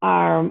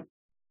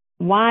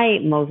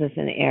Moses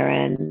and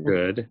Aaron?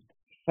 Good.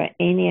 Why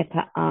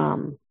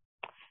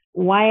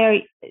are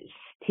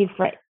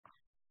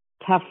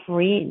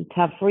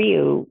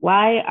tafriu?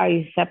 Why are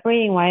you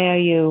separating? Why are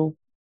you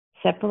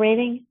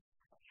separating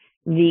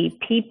the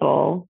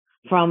people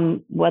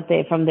from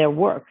their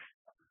work?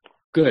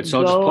 Good. So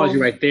I'll just pause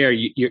you right there.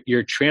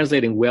 You're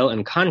translating well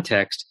in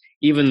context,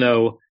 even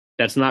though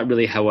that's not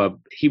really how a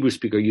Hebrew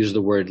speaker uses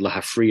the word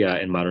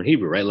lahafriya in modern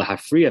Hebrew, right?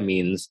 Lahafriya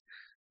means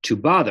to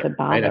bother.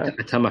 Right?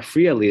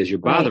 Atamafriya is you're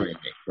bothering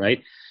me,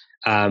 right?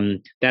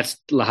 That's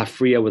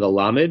lahafriya with a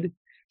lamed.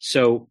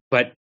 So,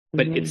 but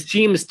But it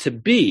seems to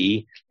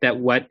be that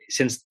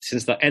since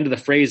the end of the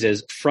phrase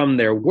is from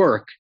their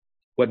work,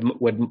 what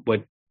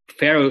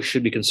Pharaoh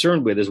should be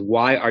concerned with is,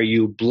 why are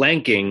you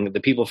blanking the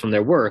people from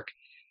their work?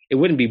 It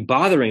wouldn't be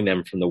bothering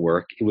them from the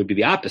work. It would be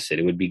the opposite.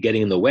 It would be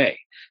getting in the way.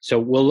 So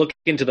we'll look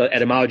into the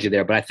etymology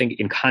there, but I think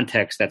in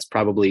context, that's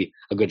probably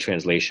a good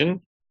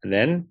translation. And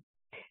then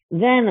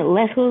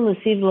lechu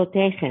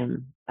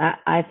l'sivlotechem.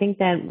 I think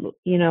that,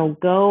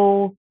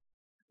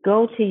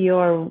 go to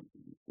your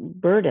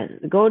burden,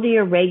 go to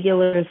your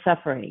regular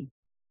suffering.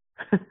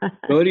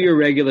 Go to your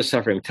regular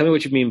suffering. Tell me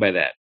what you mean by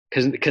that.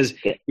 Because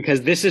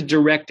this is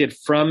directed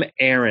from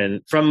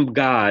Aaron, from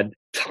God.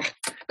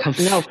 From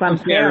Pharaoh. From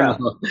Pharaoh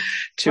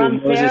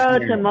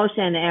to Moshe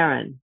and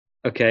Aaron.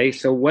 Okay,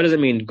 so what does it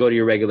mean, go to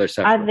your regular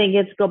suffering? I think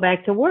it's go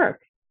back to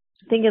work.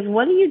 I think it's,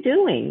 what are you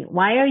doing?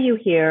 Why are you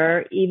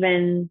here?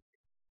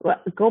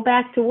 Go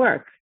back to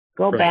work.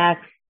 Go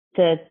back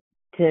to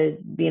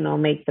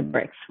make the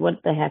bricks.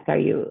 What the heck are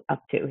you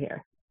up to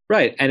here?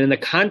 Right, and in the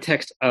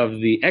context of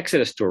the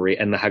Exodus story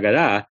and the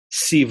Haggadah,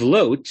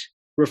 Sivlot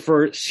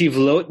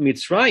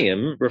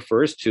Mitzrayim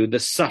refers to the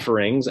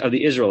sufferings of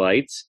the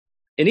Israelites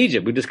in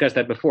Egypt. We discussed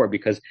that before,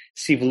 because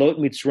Sivlot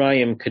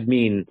Mitzrayim could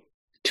mean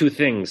two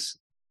things,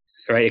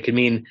 right? It could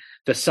mean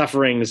the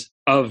sufferings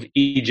of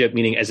Egypt,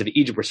 meaning as if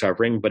Egypt were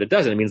suffering, but it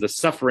doesn't. It means the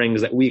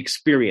sufferings that we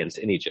experienced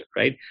in Egypt,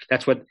 right?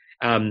 That's what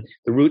the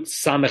root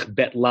Samech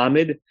Bet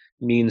Lamed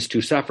means,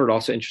 to suffer. It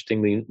also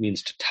interestingly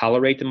means to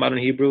tolerate in modern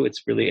Hebrew.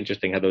 It's really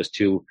interesting how those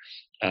two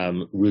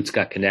roots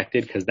got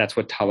connected, because that's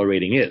what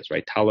tolerating is,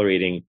 right?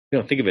 Tolerating, we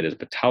don't think of it as,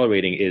 but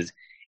tolerating is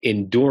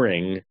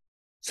enduring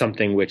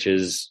something which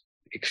is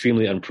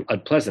extremely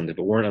unpleasant. If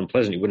it weren't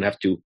unpleasant, you wouldn't have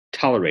to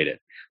tolerate it.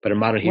 But in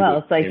modern Hebrew,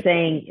 it's like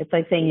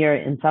saying you're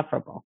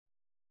insufferable.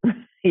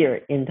 You're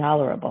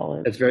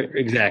intolerable. That's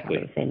very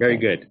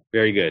good.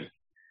 Very good.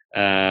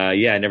 I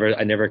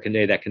never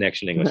conveyed that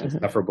connection in English.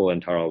 Insufferable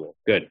and intolerable.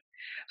 Good.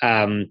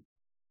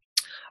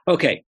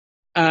 Okay.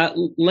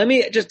 Let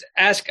me just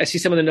ask, I see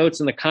some of the notes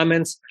in the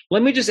comments.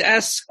 Let me just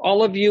ask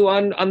all of you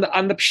on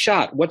the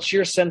pshat, what's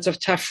your sense of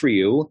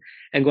tafriyu?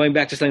 And going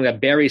back to something that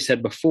Barry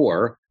said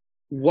before,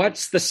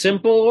 what's the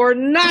simple or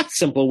not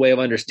simple way of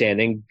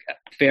understanding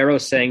Pharaoh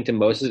saying to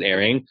Moses and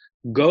Aaron,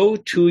 go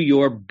to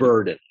your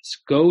burdens,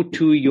 go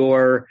to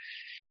your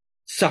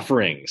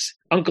sufferings?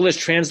 Uncleish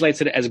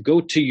translates it as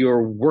go to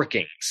your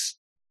workings.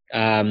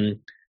 Azilu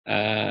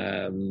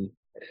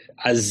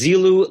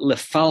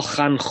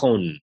lefalchan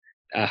chon.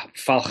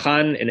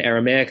 Falchan in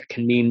Aramaic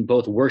can mean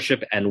both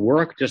worship and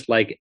work, just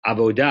like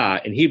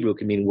avodah in Hebrew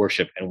can mean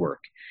worship and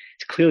work.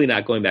 It's clearly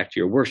not going back to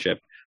your worship.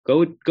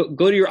 Go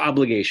to your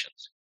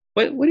obligations.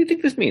 What do you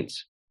think this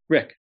means,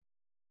 Rick?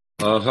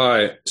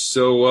 Hi.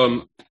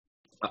 So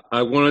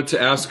I wanted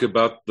to ask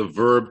about the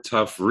verb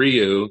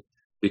tafriyu,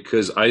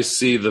 because I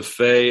see the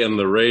fe and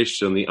the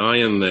resh and the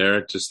ayin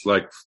there, just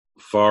like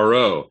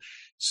Pharaoh.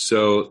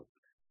 So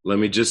let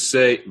me just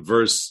say,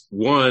 verse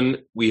 1,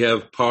 we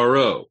have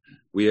paro.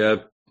 We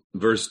have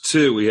verse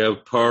 2, we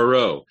have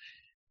paro.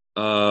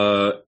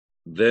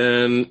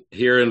 Then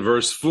here in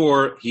verse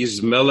 4,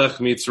 he's melech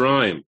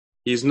Mitzrayim.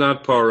 He's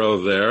not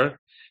paro there.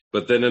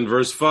 But then in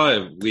verse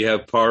 5, we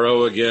have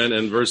paro again.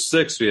 And verse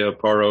 6, we have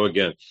paro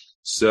again.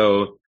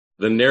 So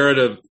the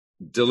narrative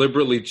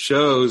deliberately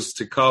chose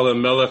to call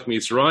him melech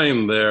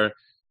Mitzrayim there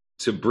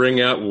to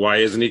bring out, why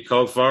isn't he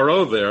called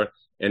Pharaoh there?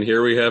 And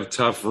here we have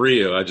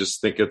tafriyu. I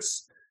just think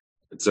it's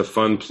a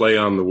fun play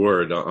on the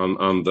word,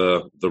 on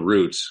the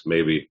root,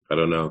 maybe. I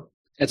don't know.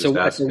 It's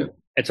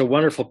a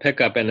wonderful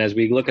pickup. And as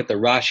we look at the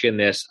Rashi in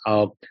this,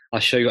 I'll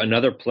show you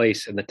another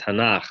place in the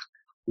Tanakh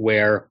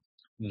where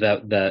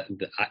I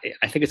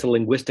think it's a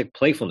linguistic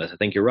playfulness. I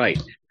think you're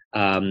right.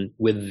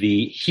 With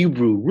the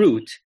Hebrew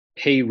root,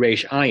 pei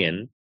resh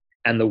ayin,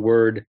 and the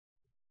word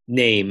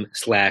name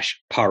 /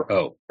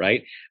 paro,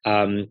 right?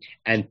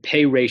 And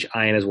pei resh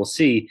ayin, as we'll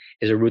see,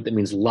 is a root that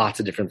means lots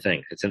of different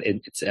things.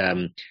 It's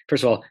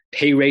first of all,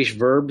 pei resh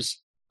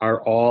verbs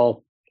are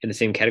all in the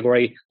same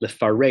category.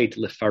 Lefaret,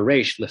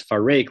 lefaresh,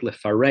 lefarek,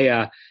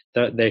 lefareya.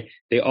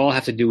 They all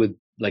have to do with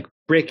like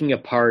breaking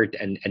apart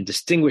and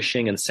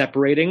distinguishing and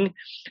separating.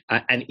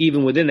 And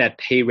even within that,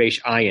 pei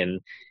resh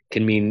ayin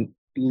can mean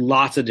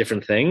lots of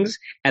different things.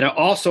 And it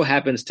also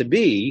happens to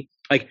be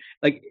like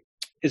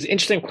it's an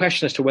interesting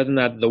question as to whether or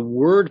not the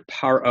word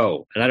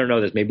paro, and I don't know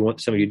this, maybe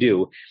some of you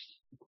do,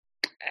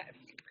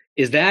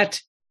 is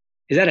that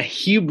a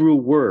Hebrew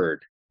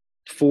word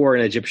for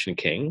an Egyptian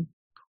king,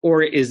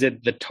 or is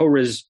it the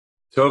Torah's?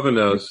 Tova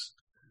knows.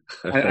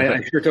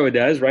 I'm sure Torah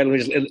does, right? Let me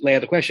just lay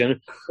out the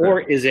question. Or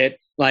is it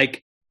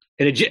like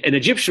an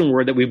Egyptian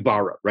word that we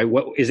borrowed, right?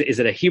 What is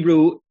it a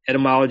Hebrew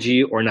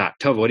etymology or not?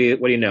 Tova, what do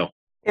you know?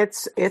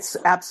 It's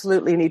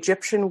absolutely an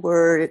Egyptian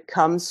word. It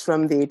comes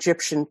from the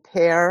Egyptian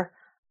pair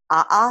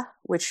A'a,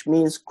 which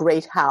means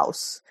great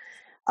house.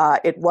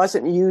 It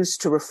wasn't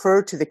used to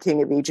refer to the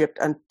king of Egypt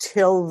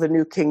until the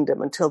New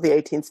Kingdom, until the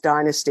 18th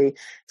dynasty.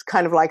 It's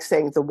kind of like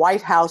saying the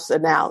White House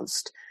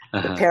announced,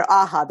 the pair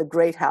Aha, the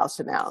great house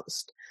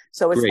announced.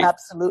 So it's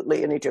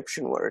absolutely an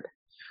Egyptian word.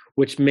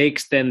 Which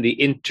makes then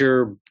the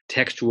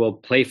textual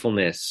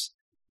playfulness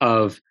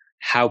of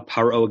how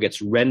paro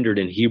gets rendered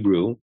in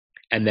Hebrew,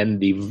 and then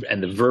the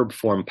verb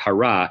form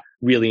para,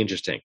 really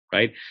interesting,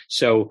 right?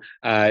 So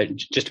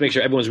just to make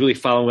sure everyone's really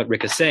following what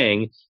Rick is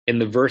saying, in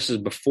the verses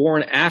before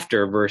and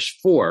after verse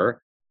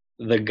 4,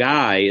 the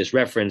guy is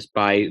referenced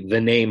by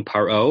the name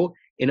paro.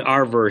 In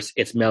our verse,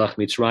 it's Melech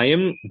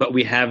Mitzrayim, but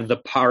we have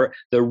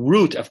the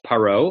root of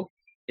paro,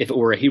 if it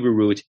were a Hebrew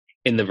root,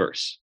 in the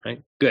verse,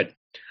 right? Good.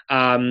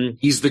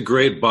 He's the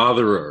great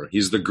botherer.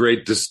 He's the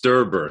great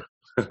disturber.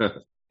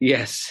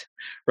 Yes,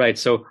 right.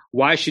 So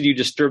why should you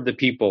disturb the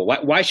people?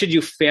 Why should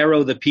you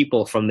pharaoh the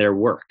people from their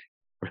work?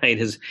 Right,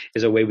 is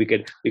a way we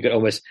could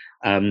almost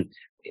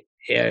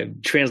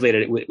translate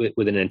it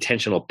with an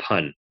intentional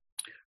pun.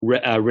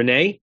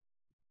 Renee?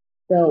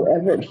 So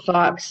Everett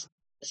Fox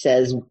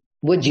says,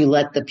 would you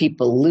let the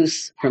people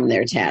loose from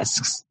their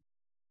tasks?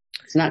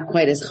 It's not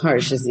quite as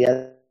harsh as the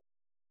other.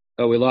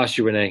 Oh, we lost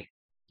you, Renee.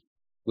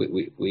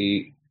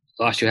 We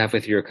lost you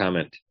halfway through your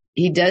comment.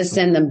 He does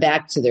send them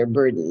back to their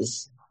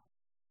burdens.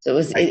 So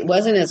it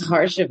wasn't as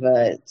harsh of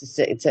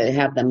to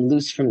have them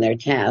loose from their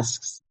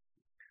tasks.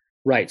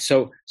 Right.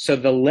 So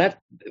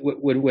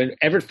when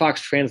Everett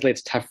Fox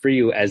translates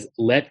tafriyu as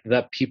let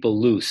the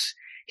people loose,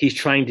 he's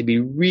trying to be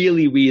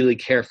really, really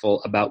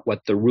careful about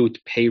what the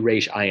root pei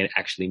resh ayin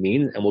actually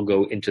means, and we'll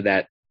go into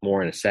that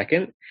more in a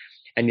second.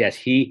 And yes,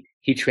 he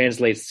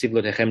translates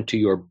sivlotechem to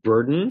your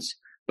burdens,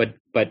 but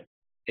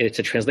it's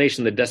a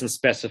translation that doesn't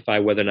specify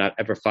whether or not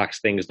Everett Fox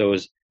thinks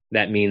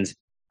that means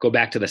go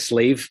back to the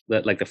slave,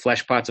 like the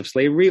flesh pots of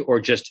slavery,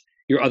 or just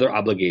your other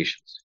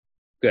obligations.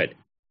 Good.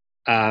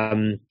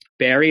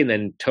 Barry, and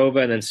then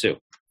Tova, and then Sue.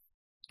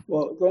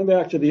 Well, going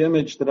back to the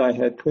image that I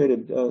had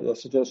created,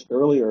 suggested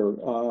earlier,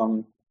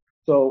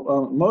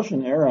 Moshe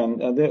and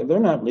Aaron, they're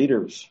not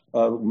leaders.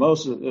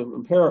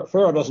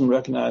 Pharaoh doesn't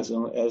recognize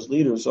them as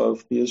leaders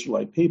of the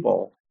Israelite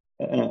people.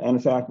 And in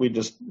fact, we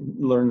just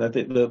learned that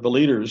the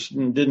leaders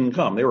didn't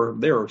come. They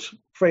were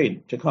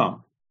afraid to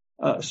come.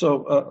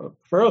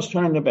 Pharaoh's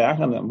turning their back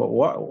on them. But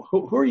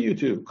who are you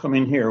two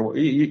coming here? Why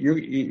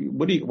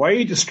are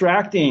you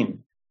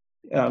distracting?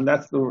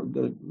 That's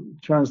the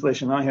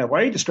translation I have.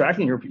 Why are you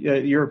distracting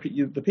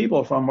the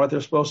people from what they're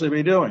supposed to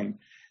be doing?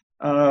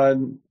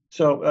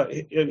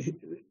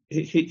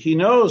 He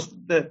knows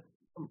that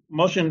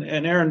Moshe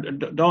and Aaron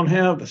don't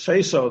have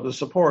the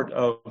support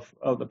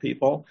of the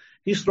people.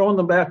 He's throwing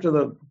them back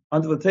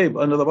under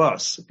the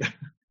bus.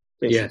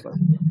 Basically.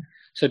 Yeah.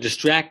 So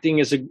distracting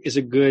is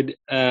a good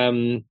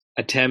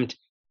attempt.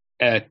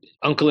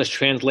 Onkelos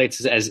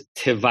translates as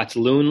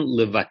tivatlun,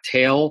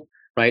 levatel,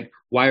 right?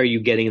 Why are you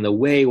getting in the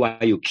way? Why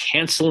are you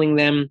canceling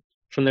them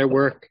from their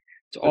work?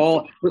 It's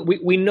all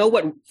we know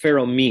what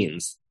Pharaoh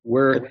means.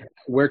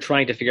 We're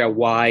trying to figure out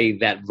why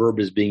that verb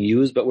is being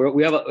used, but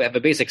we have a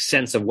basic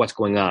sense of what's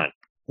going on.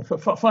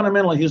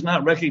 Fundamentally, he's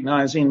not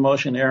recognizing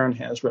Moshe and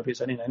Aaron as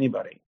representing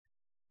anybody.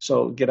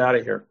 So get out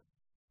of here.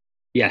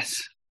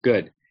 Yes,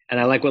 good. And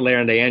I like what Lara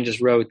and Diane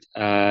just wrote.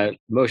 Moshe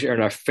and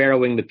Aaron are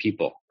pharaohing the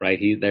people, right?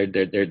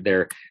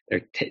 They're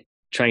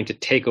trying to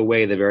take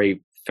away the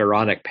very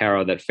pharaonic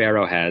power that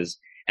Pharaoh has,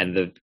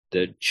 and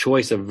the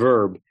choice of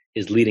verb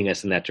is leading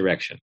us in that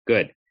direction.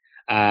 Good.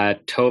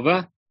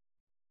 Tova?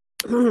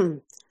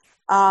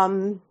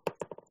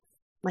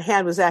 My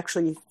hand was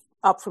actually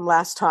up from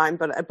last time,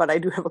 but I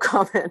do have a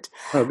comment.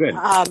 Oh, good.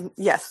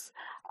 Yes.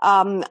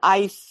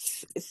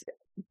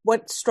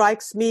 What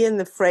strikes me in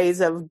the phrase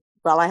of,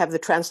 I have the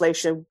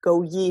translation,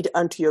 go ye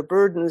unto your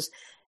burdens,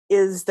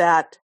 is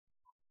that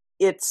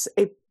it's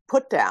a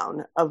put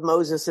down of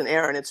Moses and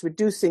Aaron. It's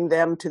reducing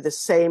them to the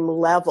same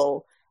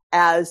level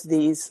as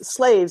these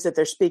slaves that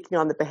they're speaking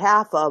on the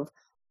behalf of,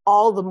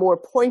 all the more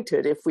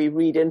pointed if we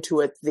read into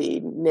it the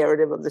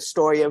narrative of the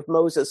story of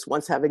Moses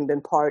once having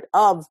been part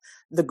of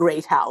the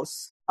great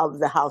house of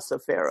the house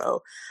of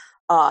Pharaoh.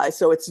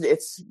 So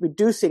it's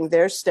reducing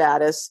their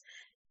status.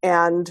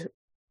 And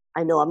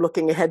I know I'm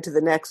looking ahead to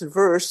the next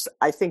verse.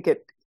 I think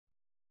it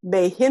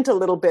may hint a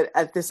little bit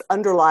at this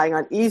underlying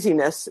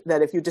uneasiness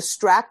that if you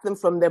distract them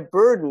from their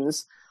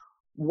burdens,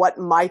 what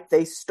might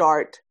they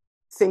start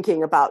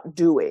thinking about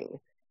doing?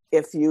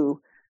 If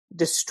you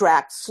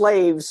distract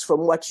slaves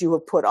from what you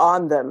have put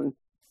on them,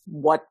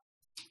 what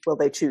will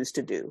they choose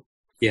to do?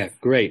 Yeah,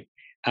 great.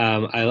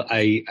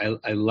 I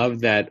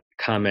love that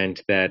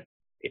comment that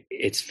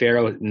it's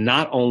Pharaoh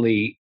not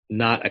only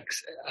not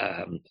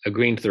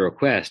agreeing to the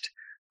request,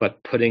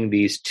 but putting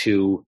these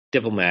two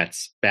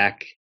diplomats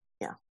back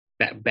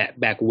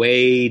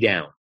way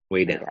down,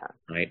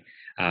 right?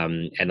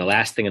 And the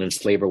last thing an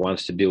enslaver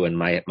wants to do, and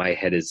my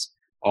head is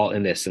all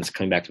in this since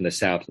coming back from the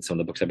South and some of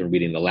the books I've been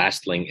reading, the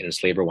last thing an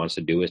enslaver wants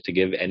to do is to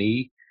give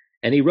any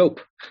rope,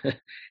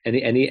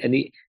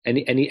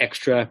 any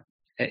extra.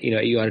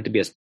 You want it to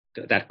be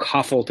that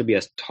koffel to be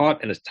as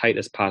taut and as tight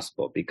as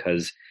possible,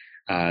 because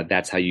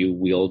that's how you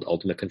wield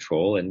ultimate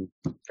control and,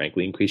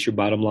 frankly, increase your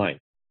bottom line.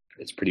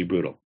 It's pretty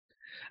brutal.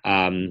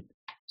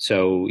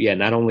 So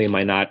not only am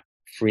I not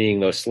freeing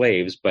those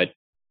slaves, but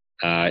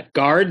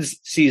guards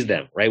seize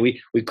them, right?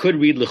 We could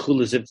read L'chu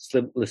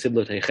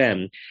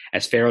l'sivlotechem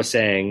as Pharaoh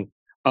saying,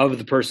 of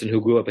the person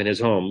who grew up in his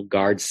home,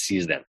 guards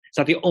sees them. It's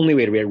not the only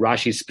way to read it.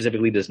 Rashi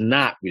specifically does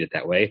not read it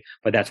that way,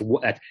 but that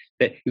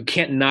you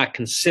can't not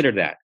consider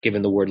that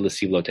given the word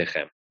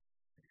l'sivlotechem.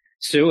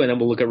 Sue, and then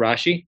we'll look at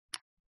Rashi.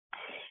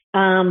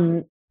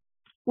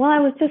 Well, I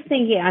was just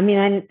thinking, I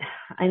mean,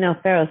 I know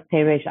Pharaoh's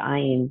Pei Resh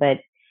Ayin, but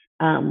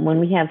when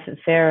we have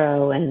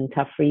Pharaoh and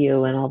Tough for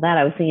You and all that,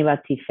 I was thinking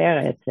about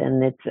Tiferet,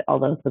 and it's,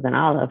 although it's with an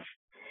aleph,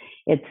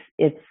 it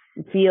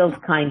feels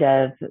kind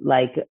of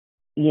like,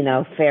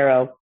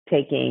 Pharaoh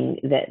taking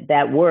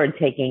that word,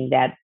 taking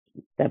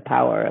the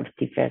power of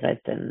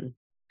Tiferet. And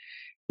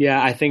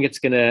yeah, I think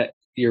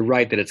you're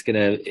right that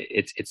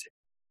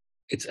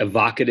it's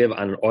evocative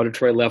on an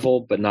auditory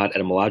level, but not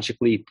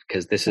etymologically,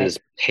 because this is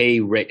Pei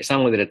Resh. It's not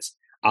only that it's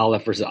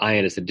aleph versus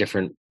ayin, it's a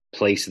different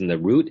place in the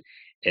root.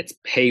 It's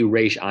Pei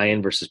Resh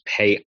Ayin versus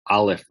Pei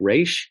Aleph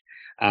Resh.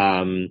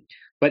 But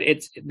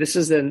this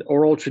is an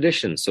oral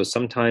tradition, so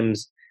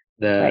sometimes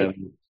the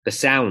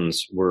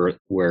sounds were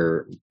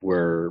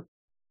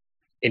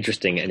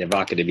interesting and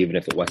evocative, even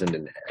if it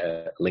wasn't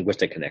a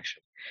linguistic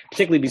connection.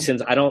 Particularly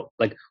since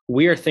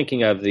we are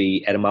thinking of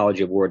the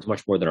etymology of words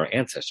much more than our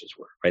ancestors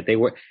were, right?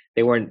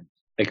 They weren't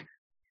like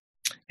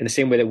in the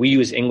same way that we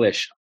use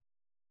English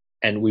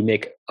and we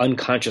make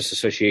unconscious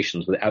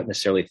associations without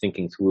necessarily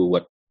thinking through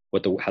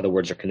how the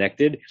words are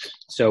connected.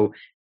 So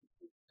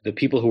the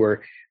people who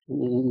were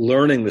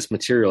learning this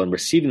material and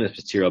receiving this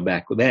material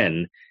back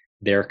then,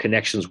 their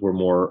connections were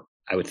more,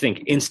 I would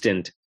think,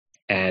 instant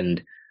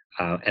and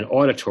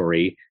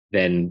auditory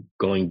than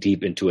going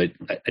deep into a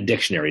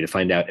dictionary to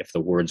find out if the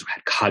words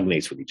had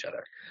cognates with each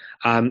other.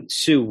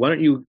 Sue, why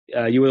don't you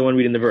were the one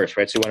reading the verse,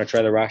 right? So you want to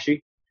try the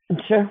Rashi?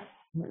 Sure.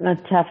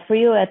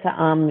 Tafriu et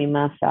ha'am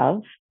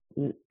mimasav,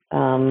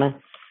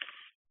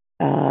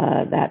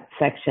 that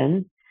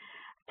section.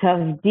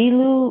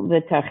 Tavdilu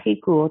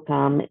v'tarchiku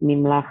otam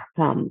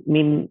mimlachtam,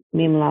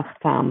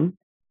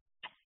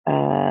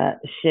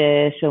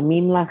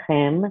 sheshomim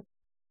lachem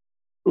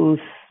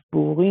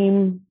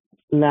uspurim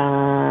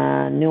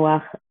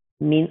lanuach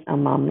min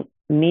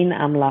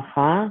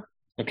amlacha.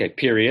 Okay,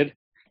 period.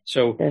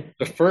 So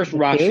the first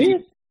Rashi.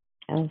 Period?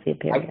 I don't see a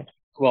period.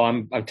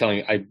 I'm telling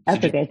you.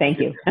 That's okay. Thank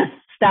you.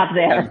 Stop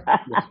there.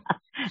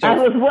 So,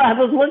 I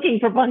was looking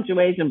for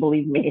punctuation.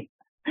 Believe me.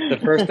 The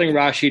first thing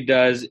Rashi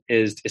does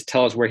is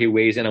tell us where he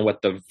weighs in on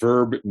what the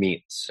verb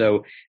means.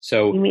 So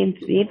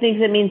he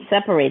thinks it means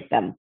separate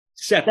them.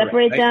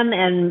 Separate them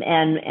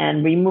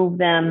and remove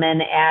them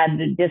and add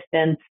the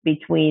distance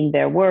between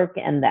their work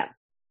and them.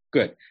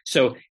 Good.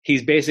 So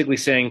he's basically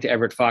saying to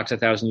Everett Fox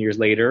 1,000 years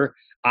later,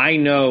 I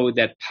know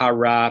that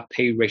para,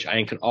 Pei Resh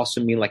Ayin can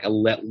also mean like a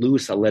let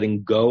loose, a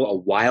letting go, a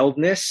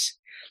wildness.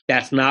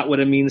 That's not what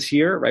it means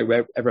here,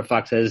 right? Everett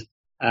Fox says,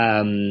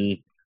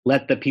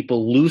 let the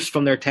people loose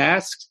from their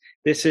tasks.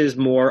 This is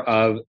more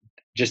of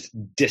just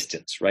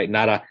distance, right?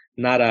 Not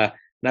a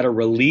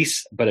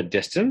release, but a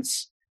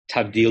distance.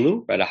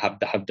 Tavdilu, right?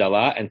 The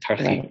Havdalah and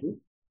Tarchiku.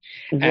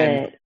 Right.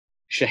 And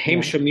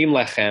Shehem Shomim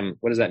Lachem,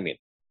 what does that mean?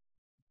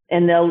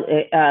 And they'll,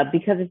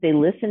 because if they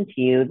listen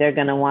to you, they're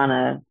going to want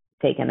to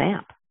take a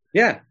nap.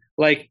 Yeah.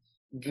 Like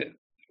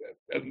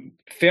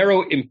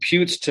Pharaoh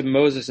imputes to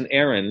Moses and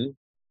Aaron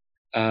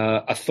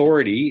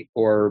authority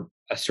or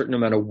a certain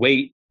amount of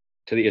weight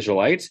to the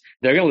Israelites.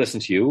 They're going to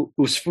listen to you.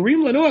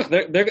 Usfurim lanuach.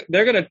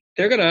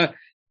 They're going to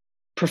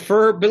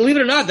prefer, believe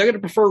it or not, they're going to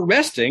prefer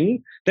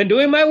resting than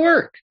doing my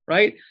work,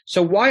 right?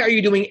 So why are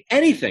you doing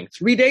anything?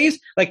 3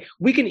 days? Like,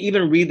 we can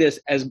even read this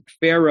as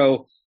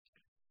Pharaoh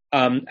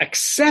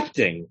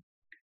accepting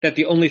that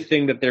the only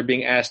thing that they're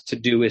being asked to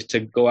do is to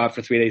go out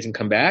for 3 days and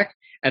come back.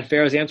 And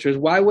Pharaoh's answer is,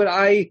 why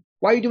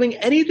are you doing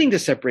anything to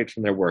separate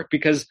from their work?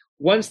 Because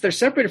once they're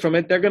separated from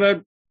it, they're going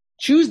to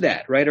choose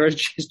that, right? Or as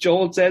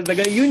Joel says, they're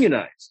going to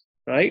unionize,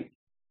 right?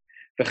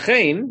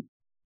 V'chein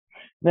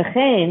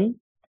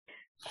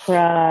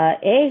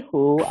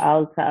pra'ehu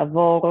al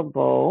ta'avar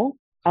bo.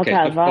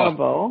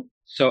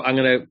 So I'm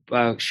going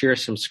to share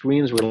some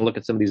screens. We're going to look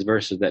at some of these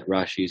verses that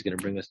Rashi is going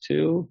to bring us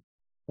to.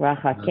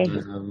 Okay.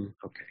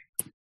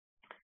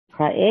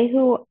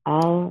 Pra'ehu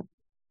al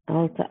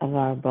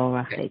ta'avar bo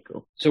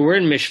racheku. So we're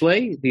in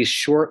Mishlei, these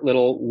short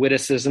little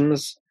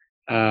witticisms.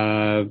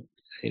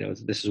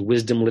 This is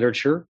wisdom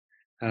literature,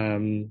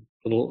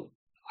 little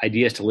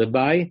ideas to live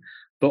by.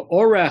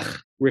 Ba'orach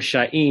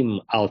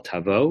rishaim al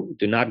tavo,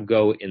 do not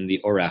go in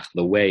the orach,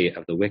 the way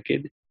of the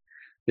wicked.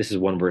 This is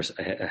one verse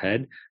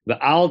ahead.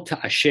 Ba'al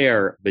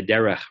ta'asher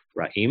b'derech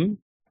ra'im.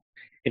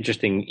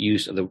 Interesting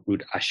use of the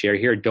root asher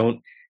here. Because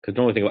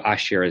the only thing about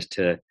asher is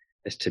to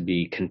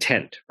be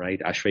content, right?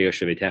 Ashrei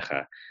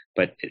yoshevetecha.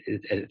 But I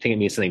think it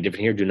means something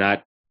different here. Do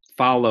not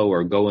follow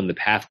or go in the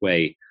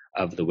pathway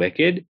of the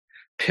wicked.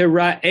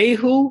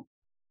 Pira'ehu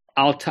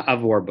al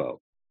ta'avorbo,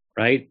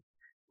 right?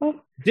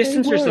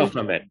 Distance yourself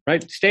from it,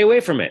 right? Stay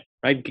away from it,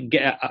 right?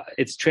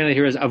 It's translated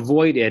here as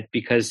avoid it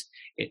because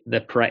the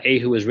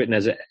pira'ehu is written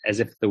as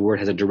if the word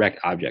has a direct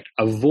object.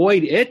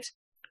 Avoid it.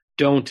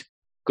 Don't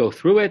go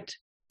through it.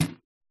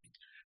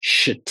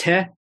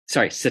 Seteh,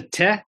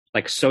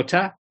 like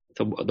sota,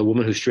 the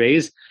woman who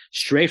strays,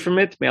 stray from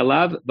it,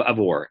 me'alav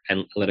ba'avor,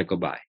 and let it go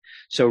by.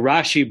 So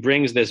Rashi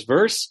brings this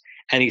verse,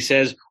 and he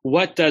says,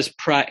 what does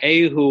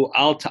pra'ehu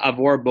al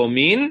ta'avor bo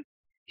mean?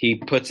 He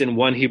puts in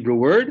one Hebrew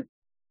word.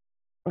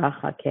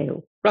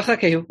 Rachakehu.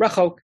 Rachakehu,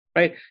 rachok,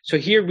 right? So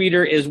here,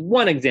 reader, is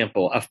one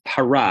example of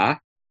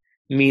para,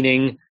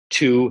 meaning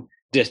to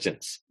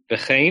distance.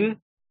 V'chein.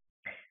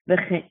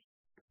 V'chein.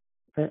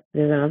 There's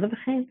another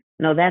v'chein?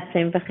 No, that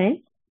same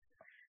v'chein.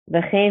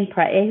 V'chein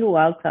pra'ehu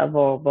al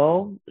ta'avor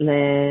bo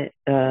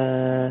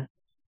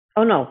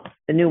oh no,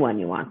 the new one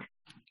you want.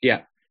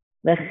 Yeah.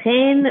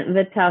 V'chein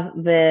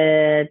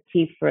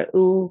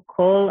v'tifra'u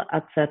kol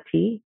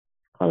atzati.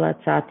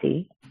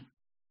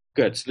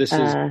 Good. So this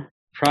is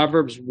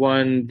Proverbs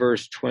 1,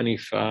 verse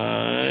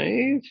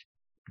 25.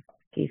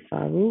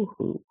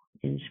 Kifaruhu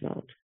in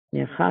Shemot.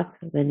 Nirchak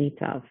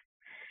v'nitav.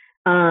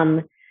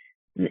 V'chein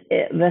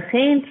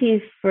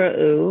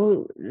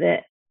tifra'u,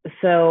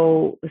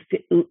 so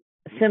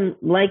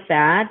like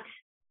that.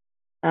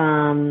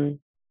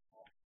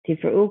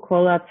 Tifra'u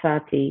kol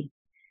atzati.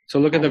 So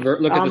look at the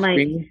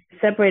screen.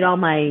 Separate all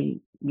my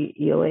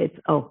yoeds.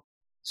 Oh.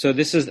 So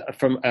this is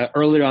from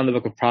earlier on in the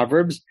book of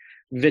Proverbs.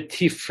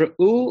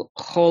 V'tifra'u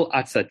chol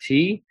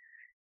atzati.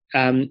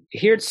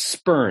 Here it's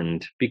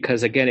spurned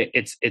because again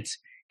it's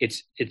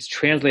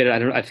translated.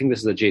 I think this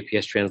is a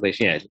JPS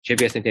translation. Yeah,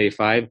 JPS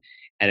 1985,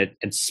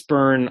 and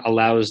spurn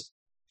allows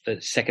the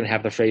second half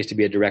of the phrase to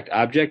be a direct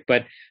object.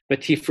 But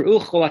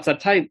tifra'u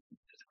chol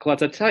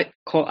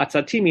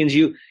atzati means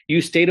you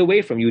stayed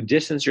away from, you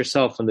distanced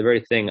yourself from the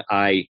very thing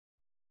I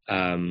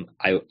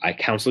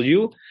counseled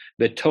you.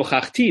 The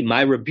tochachti,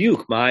 my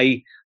rebuke,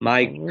 my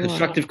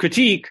constructive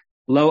critique,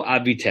 lo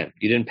avitem,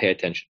 you didn't pay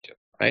attention to,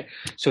 right?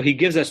 So he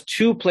gives us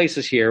two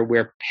places here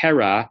where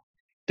para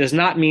does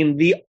not mean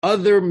the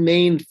other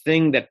main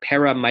thing that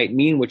para might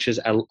mean, which is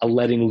a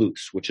letting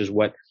loose, which is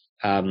what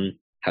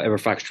however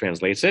Fox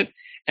translates it.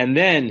 And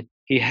then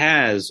he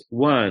has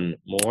one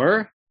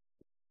more.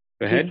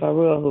 Go ahead.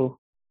 Kifaruahu.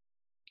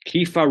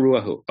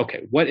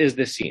 Okay, what is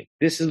this scene?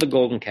 This is the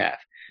golden calf.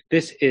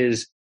 This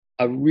is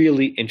a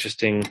really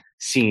interesting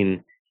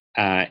scene.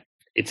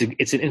 It's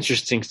an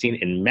interesting scene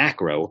in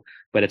macro,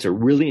 but it's a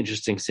really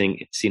interesting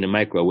scene in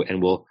micro,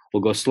 and we'll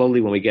go slowly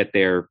when we get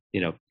there,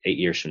 8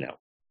 years from now.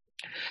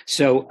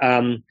 So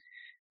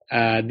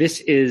this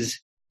is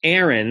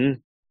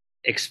Aaron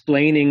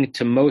explaining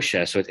to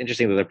Moshe. So it's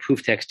interesting that the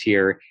proof text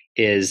here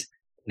is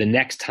the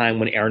next time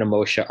when Aaron and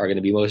Moshe are going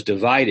to be most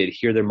divided.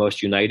 Here they're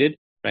most united,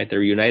 right?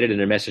 They're united in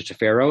their message to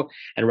Pharaoh.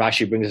 And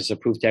Rashi brings us a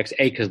proof text,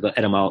 because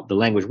the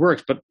language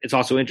works, but it's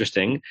also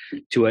interesting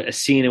to a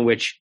scene in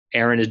which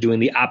Aaron is doing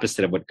the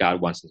opposite of what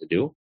God wants him to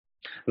do.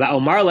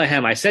 Va'omar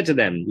lahem, I said to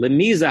them,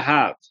 Lemi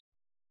zahav,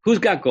 who's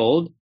got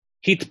gold?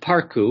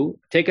 Hitparku,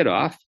 take it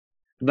off.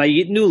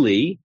 Vayitnu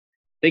li,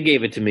 they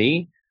gave it to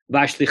me.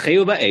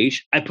 Vashlicheu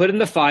ba'esh, I put it in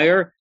the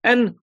fire,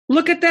 and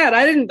look at that.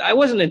 I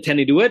wasn't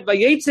intending to do it.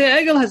 Vayetze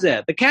egel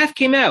hazeh, the calf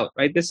came out,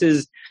 right? This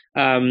is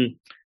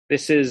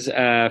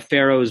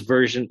Pharaoh's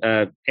version,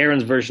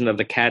 Aaron's version of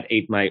the cat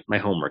ate my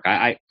homework.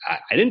 I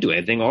didn't do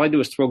anything. All I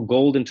do is throw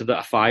gold into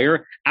the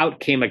fire.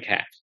 Out came a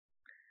calf.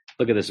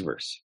 Look at this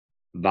verse.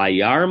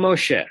 Vayar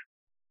Moshe,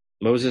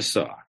 Moses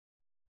saw,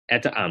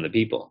 eta'am, the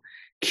people,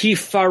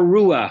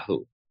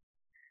 kifaruahu,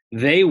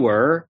 they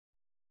were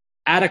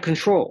out of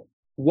control,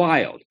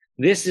 wild.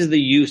 This is the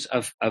use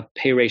of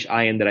Peresh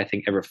Ayin that I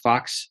think Everett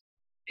Fox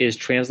is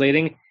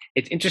translating.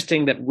 It's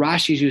interesting that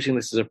Rashi is using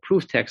this as a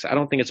proof text. I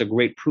don't think it's a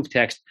great proof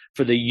text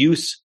for the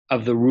use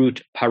of the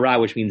root para,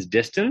 which means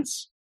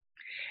distance.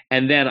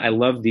 And then I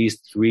love these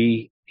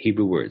three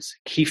Hebrew words,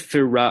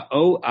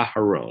 kifira'o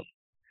aharon,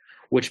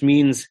 which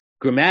means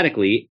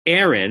grammatically,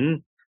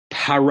 Aaron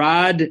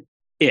parad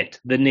it,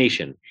 the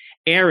nation.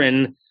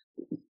 Aaron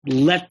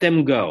let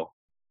them go.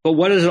 But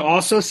what does it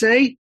also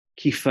say?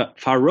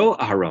 Faro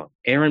Aharon.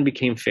 Aaron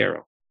became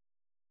Pharaoh.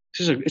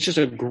 It's just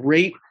a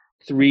great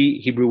three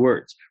Hebrew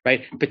words,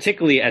 right?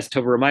 Particularly as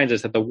Tova reminds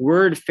us that the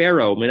word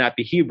Pharaoh may not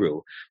be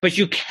Hebrew, but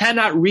you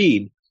cannot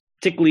read,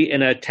 particularly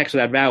in a text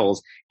without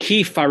vowels,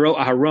 Ki Faro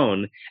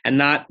Aharon, and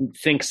not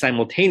think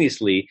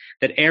simultaneously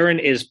that Aaron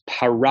is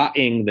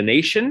para'ing the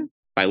nation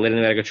by letting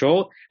it out of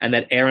control, and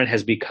that Aaron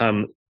has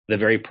become the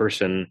very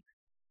person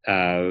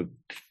from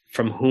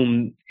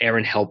whom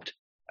Aaron helped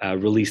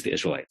release the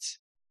Israelites.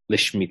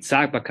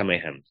 Lishmitzak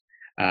bakamehem.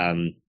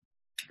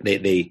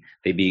 They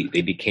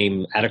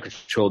became out of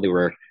control. They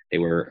were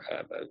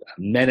a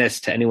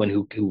menace to anyone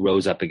who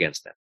rose up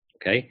against them.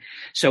 Okay,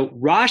 so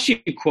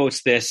Rashi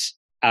quotes this,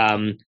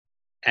 and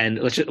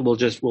we'll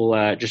just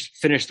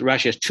finish.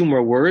 Rashi has two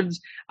more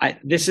words. I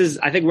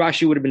think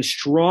Rashi would have been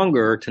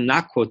stronger to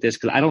not quote this,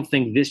 because I don't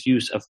think this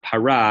use of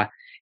para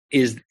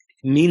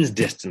means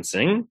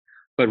distancing.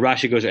 But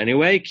Rashi goes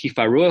anyway.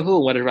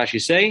 Kifaruahu. What did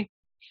Rashi say?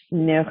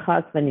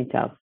 Nirchak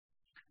v'nitav.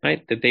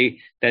 Right, that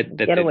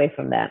get away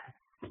from that.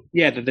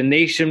 Yeah, that the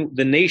nation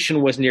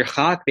was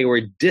nirchak. They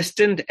were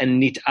distant, and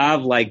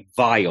nitav, like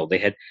vile. They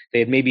had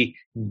maybe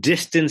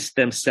distanced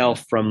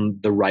themselves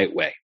from the right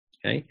way.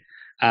 Okay,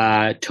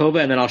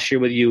 Tova, and then I'll share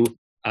with you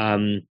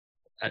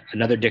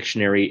another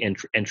dictionary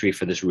entry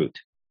for this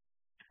root.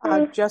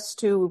 Just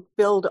to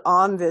build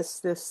on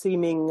this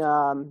seeming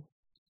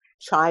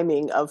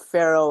chiming of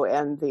Pharaoh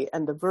and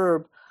the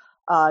verb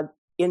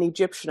in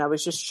Egyptian, I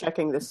was just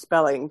checking the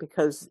spelling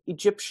because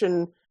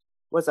Egyptian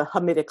was a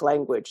Hamitic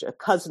language, a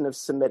cousin of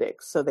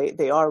Semitic, so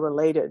they are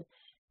related.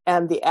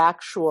 And the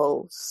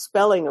actual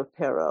spelling of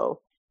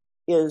Pharaoh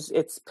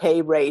it's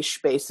pei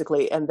resh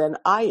basically, and then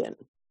ayin.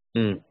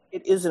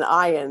 It is an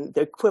ayin,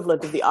 the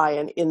equivalent of the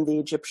ayin in the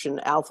Egyptian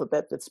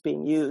alphabet that's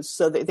being used.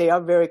 So they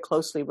are very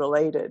closely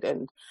related,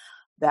 and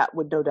that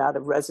would no doubt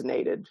have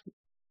resonated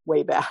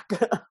way back.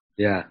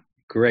 Yeah,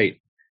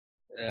 great.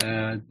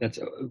 That's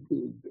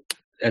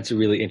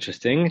really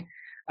interesting.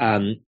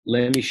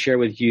 Let me share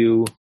with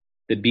you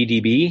the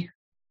BDB.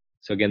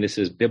 So again, this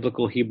is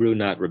biblical Hebrew,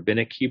 not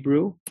rabbinic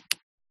Hebrew.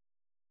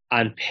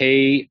 On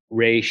pei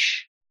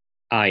resh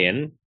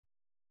ayin.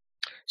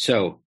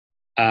 So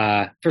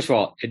first of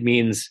all, it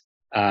means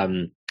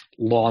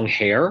long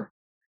hair,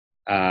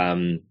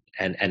 and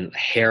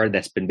hair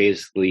that's been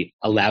basically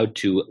allowed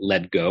to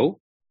let go.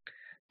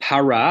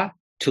 Para,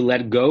 to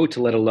let go,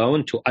 to let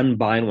alone, to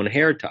unbind one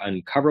hair, to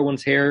uncover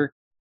one's hair.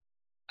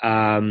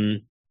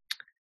 And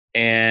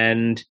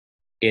in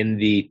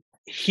the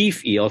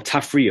hif'il,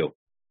 tafriu.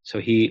 So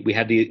we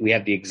have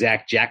the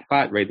exact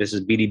jackpot, right? This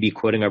is BDB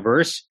quoting a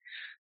verse.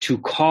 To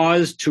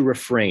cause to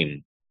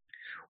refrain,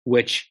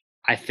 which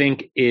I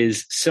think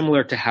is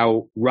similar to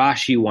how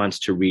Rashi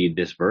wants to read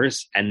this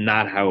verse and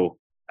not how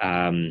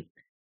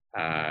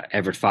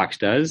Everett Fox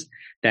does,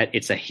 that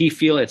it's a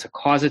hif'il, it's a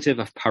causative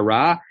of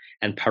para,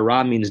 and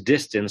para means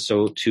distance,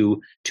 so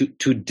to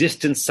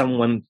distance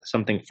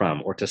something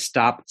from, or to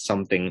stop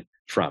something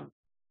from.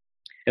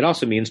 It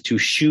also means to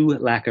shew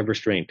lack of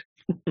restraint.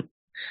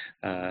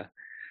 And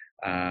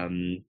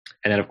then,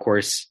 of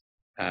course,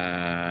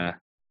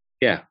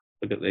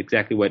 look at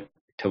exactly what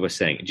Tova was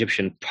saying.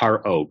 Egyptian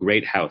paro,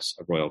 great house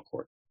of royal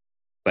court,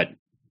 but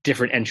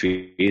different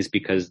entries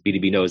because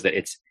BDB knows that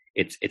it's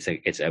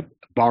a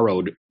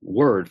borrowed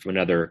word from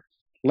another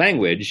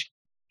language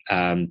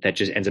that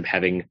just ends up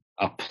having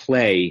a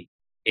play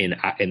in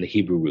the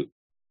Hebrew root.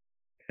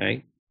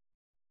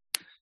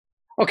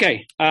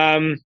 Okay.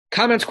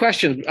 Comments,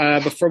 questions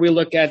before we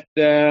look at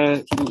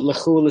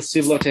Lechu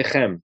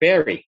L'Sivlotechem.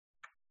 Barry.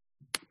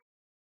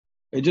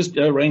 It just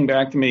rang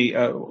back to me.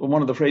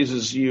 One of the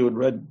phrases you had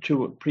read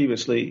to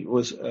previously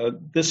was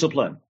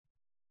discipline.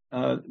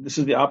 This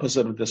is the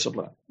opposite of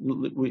discipline.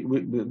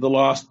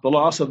 The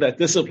loss of that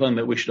discipline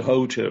that we should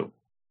hold to.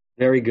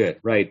 Very good,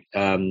 right?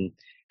 And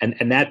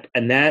that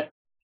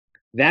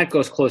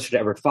goes closer to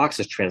Everett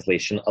Fox's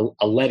translation,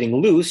 a letting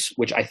loose,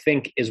 which I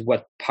think is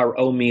what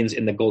Paro means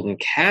in the golden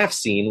calf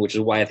scene, which is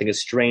why I think it's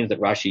strange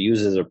that Rashi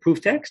uses a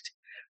proof text,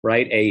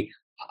 right? A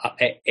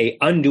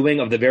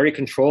undoing of the very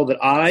control that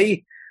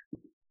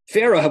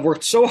Pharaoh, have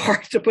worked so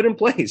hard to put in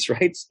place,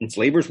 right?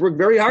 Enslavers work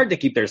very hard to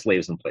keep their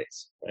slaves in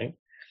place, right?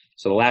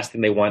 So the last thing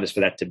they want is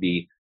for that to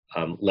be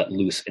let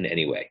loose in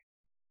any way.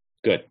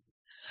 Good.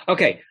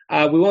 Okay,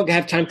 we won't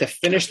have time to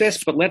finish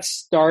this, but let's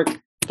start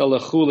the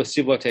Lechu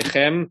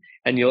L'Sivlotechem,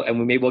 and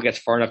maybe we'll get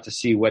far enough to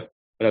see what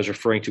I was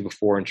referring to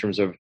before in terms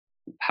of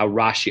how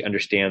Rashi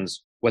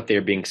understands what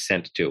they're being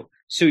sent to.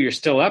 Sue, you're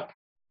still up?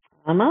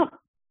 I'm up.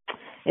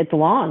 It's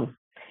long.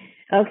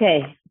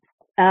 Okay.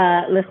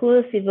 Lechu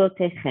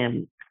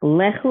L'Sivlotechem.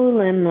 לכו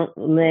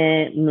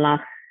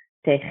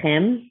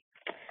למלאכתכם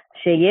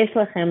שיש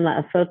לכם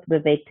לעשות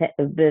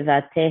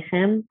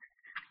בבתיכם,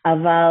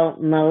 אבל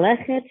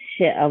מלאכת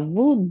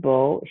שעבוד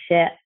בו,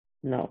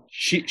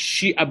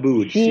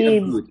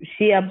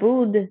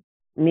 שעבוד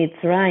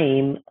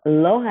מצרים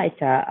לא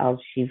הייתה על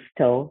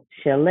שבטו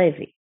של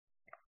לוי.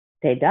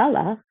 תדע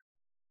לך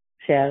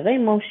שהרי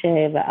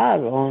משה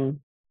ואהרון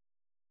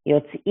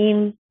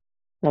יוצאים.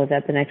 Oh, is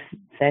that the next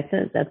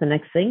sentence? Is that the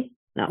next thing?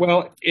 No.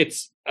 Well,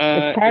 it's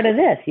part of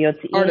this.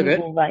 Part of it.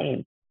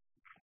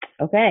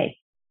 Okay.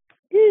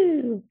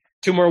 Two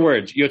more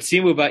words.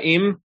 Yotzim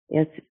uva'im.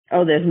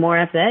 Oh, there's more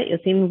after that.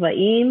 Yotzim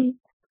uva'im.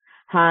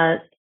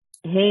 Hein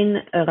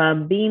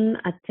rabim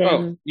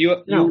atem.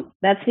 No,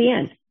 that's the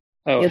end.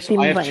 Oh, so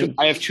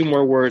I have two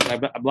more words.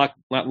 I'm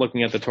not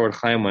looking at the Torah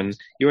Chaim one.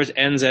 Yours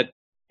ends at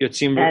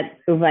Yotzim. At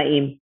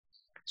uva'im.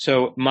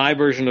 So my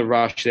version of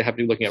Rashi that I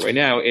happen to be looking at right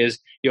now is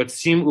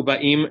Yotzim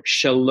uva'im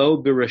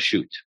shelo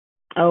b'rashut.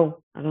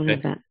 Oh, I don't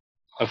have that.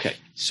 Okay,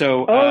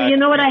 so... you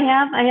know what I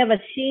have? I have a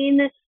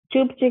Sheen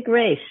Chupchik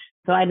Resh.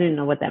 So I didn't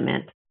know what that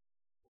meant.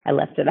 I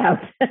left it out.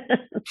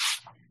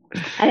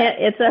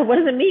 What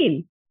does it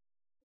mean?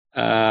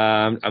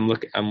 I'm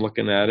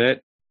looking at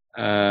it.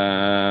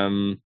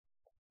 No.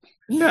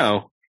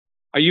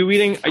 Are you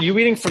reading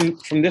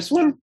from this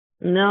one?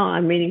 No,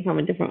 I'm reading from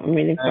a different one. I'm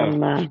reading from...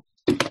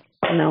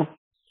 no.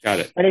 Got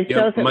it. But it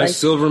shows my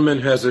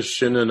Silverman has a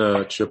Shin and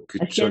a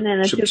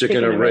Chupchik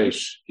and a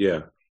Resh.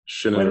 Yeah.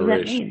 What does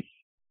that mean?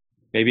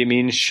 Maybe it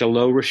means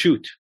Shelo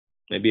Rashut.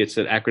 Maybe it's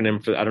an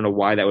acronym for, I don't know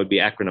why that would be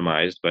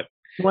acronymized, but...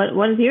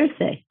 What does yours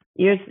say?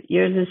 Yours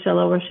is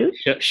Shelo Rashut?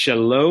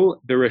 Shelo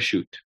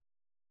B'Rashut.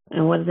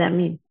 And what does that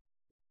mean?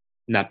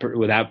 Not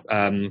without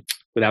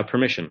without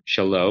permission.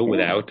 Shelo,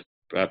 without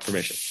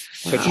permission.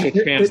 So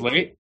to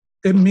translate.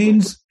 It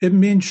means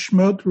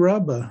Shmot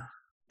Rabbah.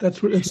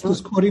 That's what it's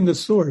just quoting the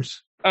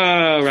source.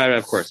 Right,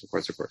 of course.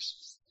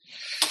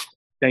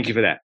 Thank you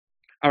for that.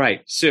 All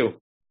right, Sue.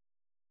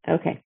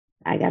 Okay,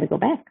 I got to go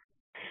back.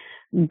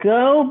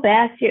 Go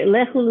back to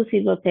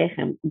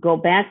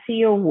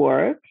your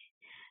work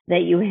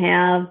that you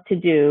have to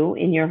do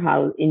in your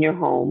house, in your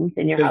homes,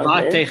 in your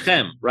houses.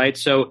 Right?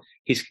 So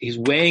he's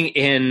weighing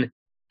in.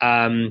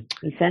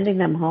 He's sending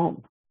them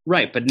home.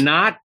 Right, but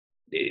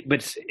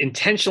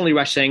intentionally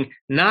Rashi saying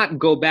not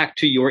go back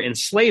to your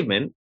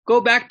enslavement, go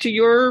back to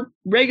your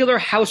regular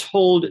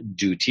household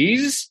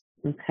duties.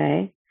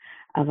 Okay.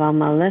 Aval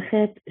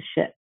malechet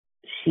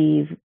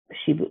shiv'ud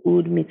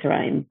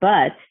mitzrayim,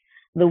 but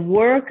the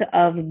work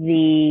of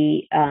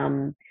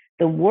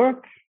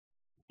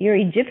your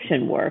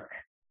Egyptian work,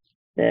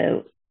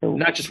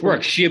 not just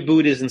work.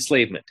 Shi'abud is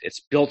enslavement. It's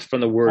built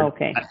from the word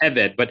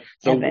heved, but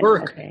the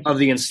work of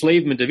the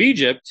enslavement of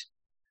Egypt.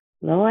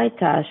 Lo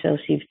hayta shel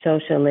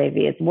shivto shel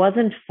Levi. It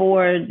wasn't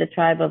for the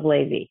tribe of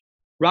Levi.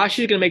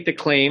 Rashi is going to make the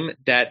claim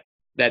that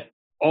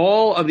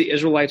all of the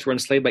Israelites were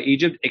enslaved by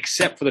Egypt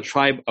except for the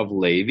tribe of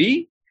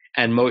Levi,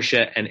 and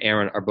Moshe and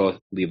Aaron are both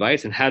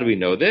Levites. And how do we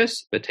know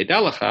this?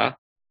 B'tedalacha.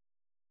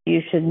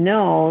 You should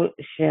know,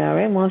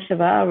 She'arei Moshe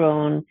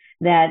v'Aaron,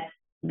 that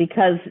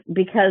because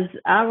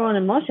Aaron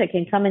and Moshe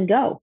can come and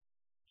go.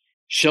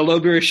 Shelo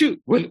b'reshut,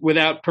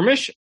 without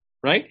permission,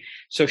 right?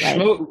 So right.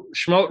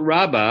 Shmot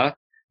Rabbah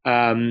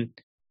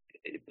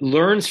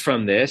learns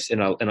from this in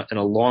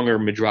a longer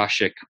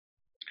midrashic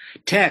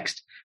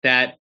text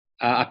that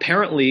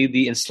apparently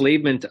the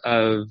enslavement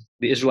of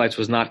the Israelites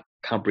was not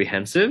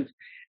comprehensive,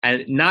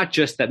 and not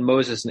just that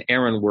Moses and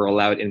Aaron were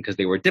allowed in because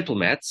they were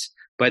diplomats,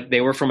 but they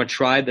were from a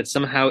tribe that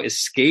somehow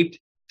escaped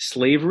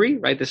slavery,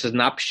 right? This is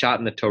not pshat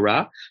in the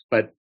Torah,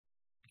 but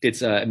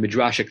it's a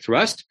midrashic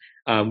thrust.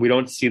 We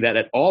don't see that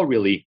at all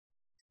really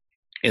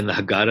in the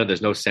Haggadah.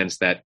 There's no sense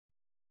that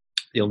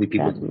the only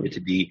people who needed to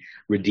be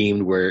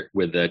redeemed were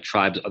the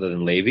tribes other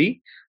than Levi.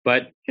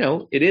 But,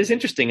 it is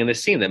interesting in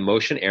this scene that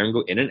Moshe and Aaron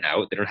go in and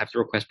out. They don't have to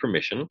request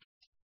permission.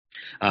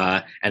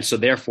 And so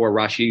therefore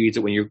Rashi reads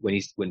it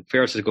when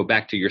Pharaoh says go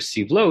back to your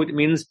sivlot, it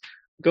means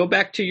go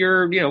back to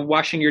your,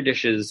 washing your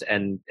dishes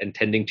and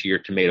tending to your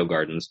tomato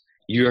gardens.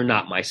 You're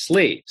not my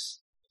slaves.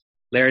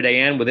 Larry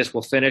Diane, with this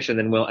we'll finish, and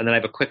then I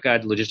have a quick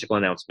logistical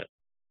announcement.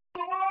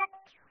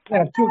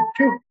 Yeah,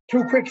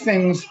 two quick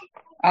things.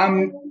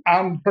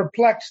 I'm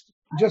perplexed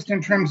just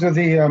in terms of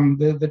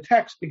the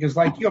text, because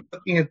like you're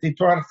looking at the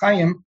Torah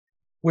Chaim,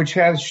 which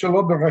has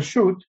Shelo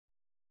b'rashut,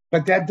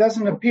 but that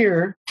doesn't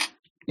appear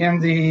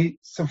in the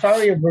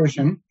Sefaria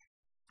version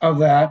of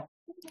that.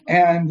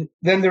 And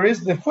then there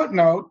is the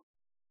footnote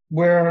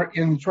where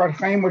in the Torah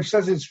Chaim, which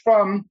says it's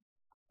from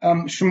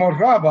Shmot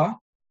Rabbah.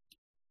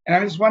 And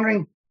I'm just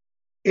wondering,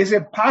 is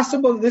it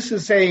possible this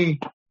is a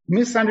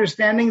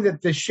misunderstanding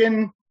that the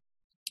Shin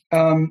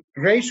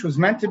Reish was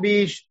meant to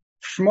be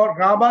Shmot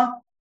Rabbah,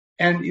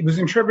 and it was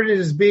interpreted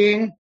as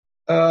being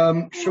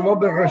Shelo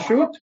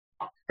b'rashut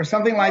or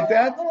something like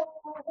that?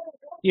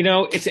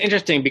 It's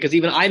interesting because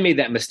even I made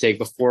that mistake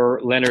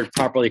before Leonard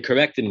properly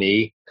corrected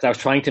me, because I was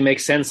trying to make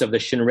sense of the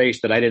Shin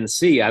Reish that I didn't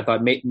see. I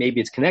thought maybe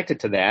it's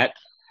connected to that.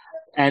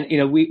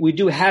 And, we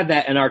do have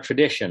that in our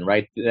tradition,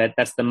 right?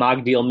 That's the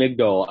Magdil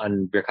Migdol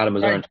on Birkat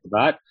HaMazor and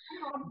Shabbat.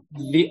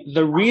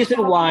 The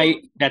reason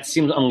why that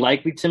seems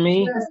unlikely to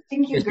me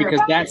is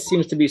because that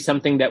seems to be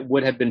something that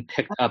would have been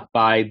picked up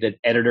by the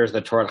editors of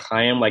the Torah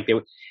Chaim. Like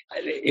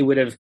it would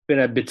have been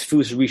a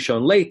B'tfus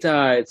Rishon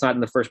Leita. It's not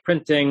in the first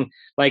printing.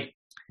 Like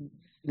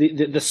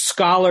the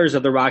scholars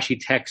of the Rashi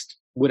text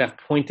would have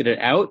pointed it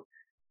out,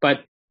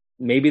 but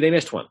maybe they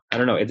missed one. I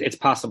don't know. It's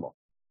possible.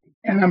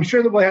 And I'm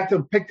sure that we'll have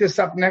to pick this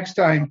up next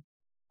time.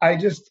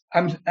 I'm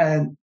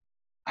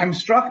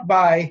struck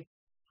by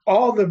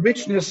all the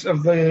richness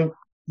of the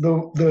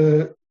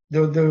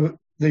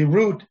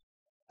root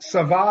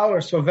saval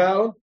or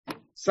sovel,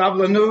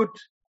 savlanut,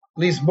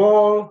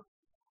 lisbol,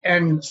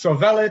 and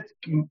sovelet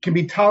can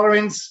be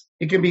tolerance.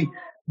 It can be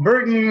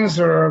burdens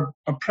or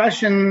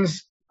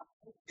oppressions.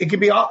 It can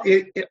be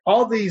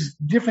all these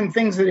different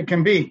things that it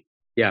can be.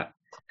 Yeah.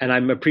 And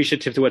I'm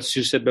appreciative to what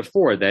Sue said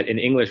before, that in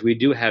English we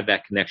do have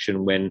that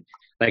connection when,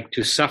 like,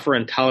 to suffer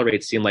and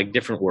tolerate seem like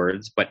different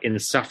words, but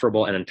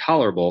insufferable and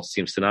intolerable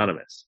seem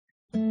synonymous.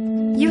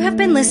 You have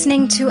been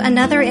listening to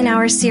another in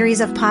our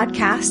series of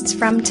podcasts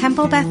from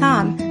Temple Beth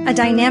Am, a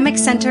dynamic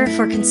center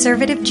for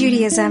conservative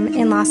Judaism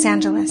in Los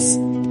Angeles.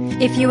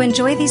 If you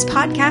enjoy these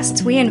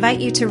podcasts, we invite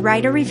you to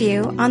write a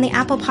review on the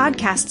Apple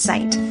Podcast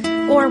site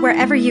or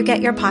wherever you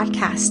get your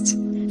podcasts.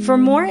 For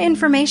more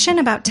information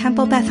about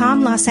Temple Beth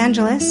Am Los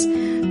Angeles,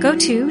 go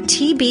to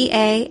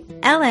tbala.org.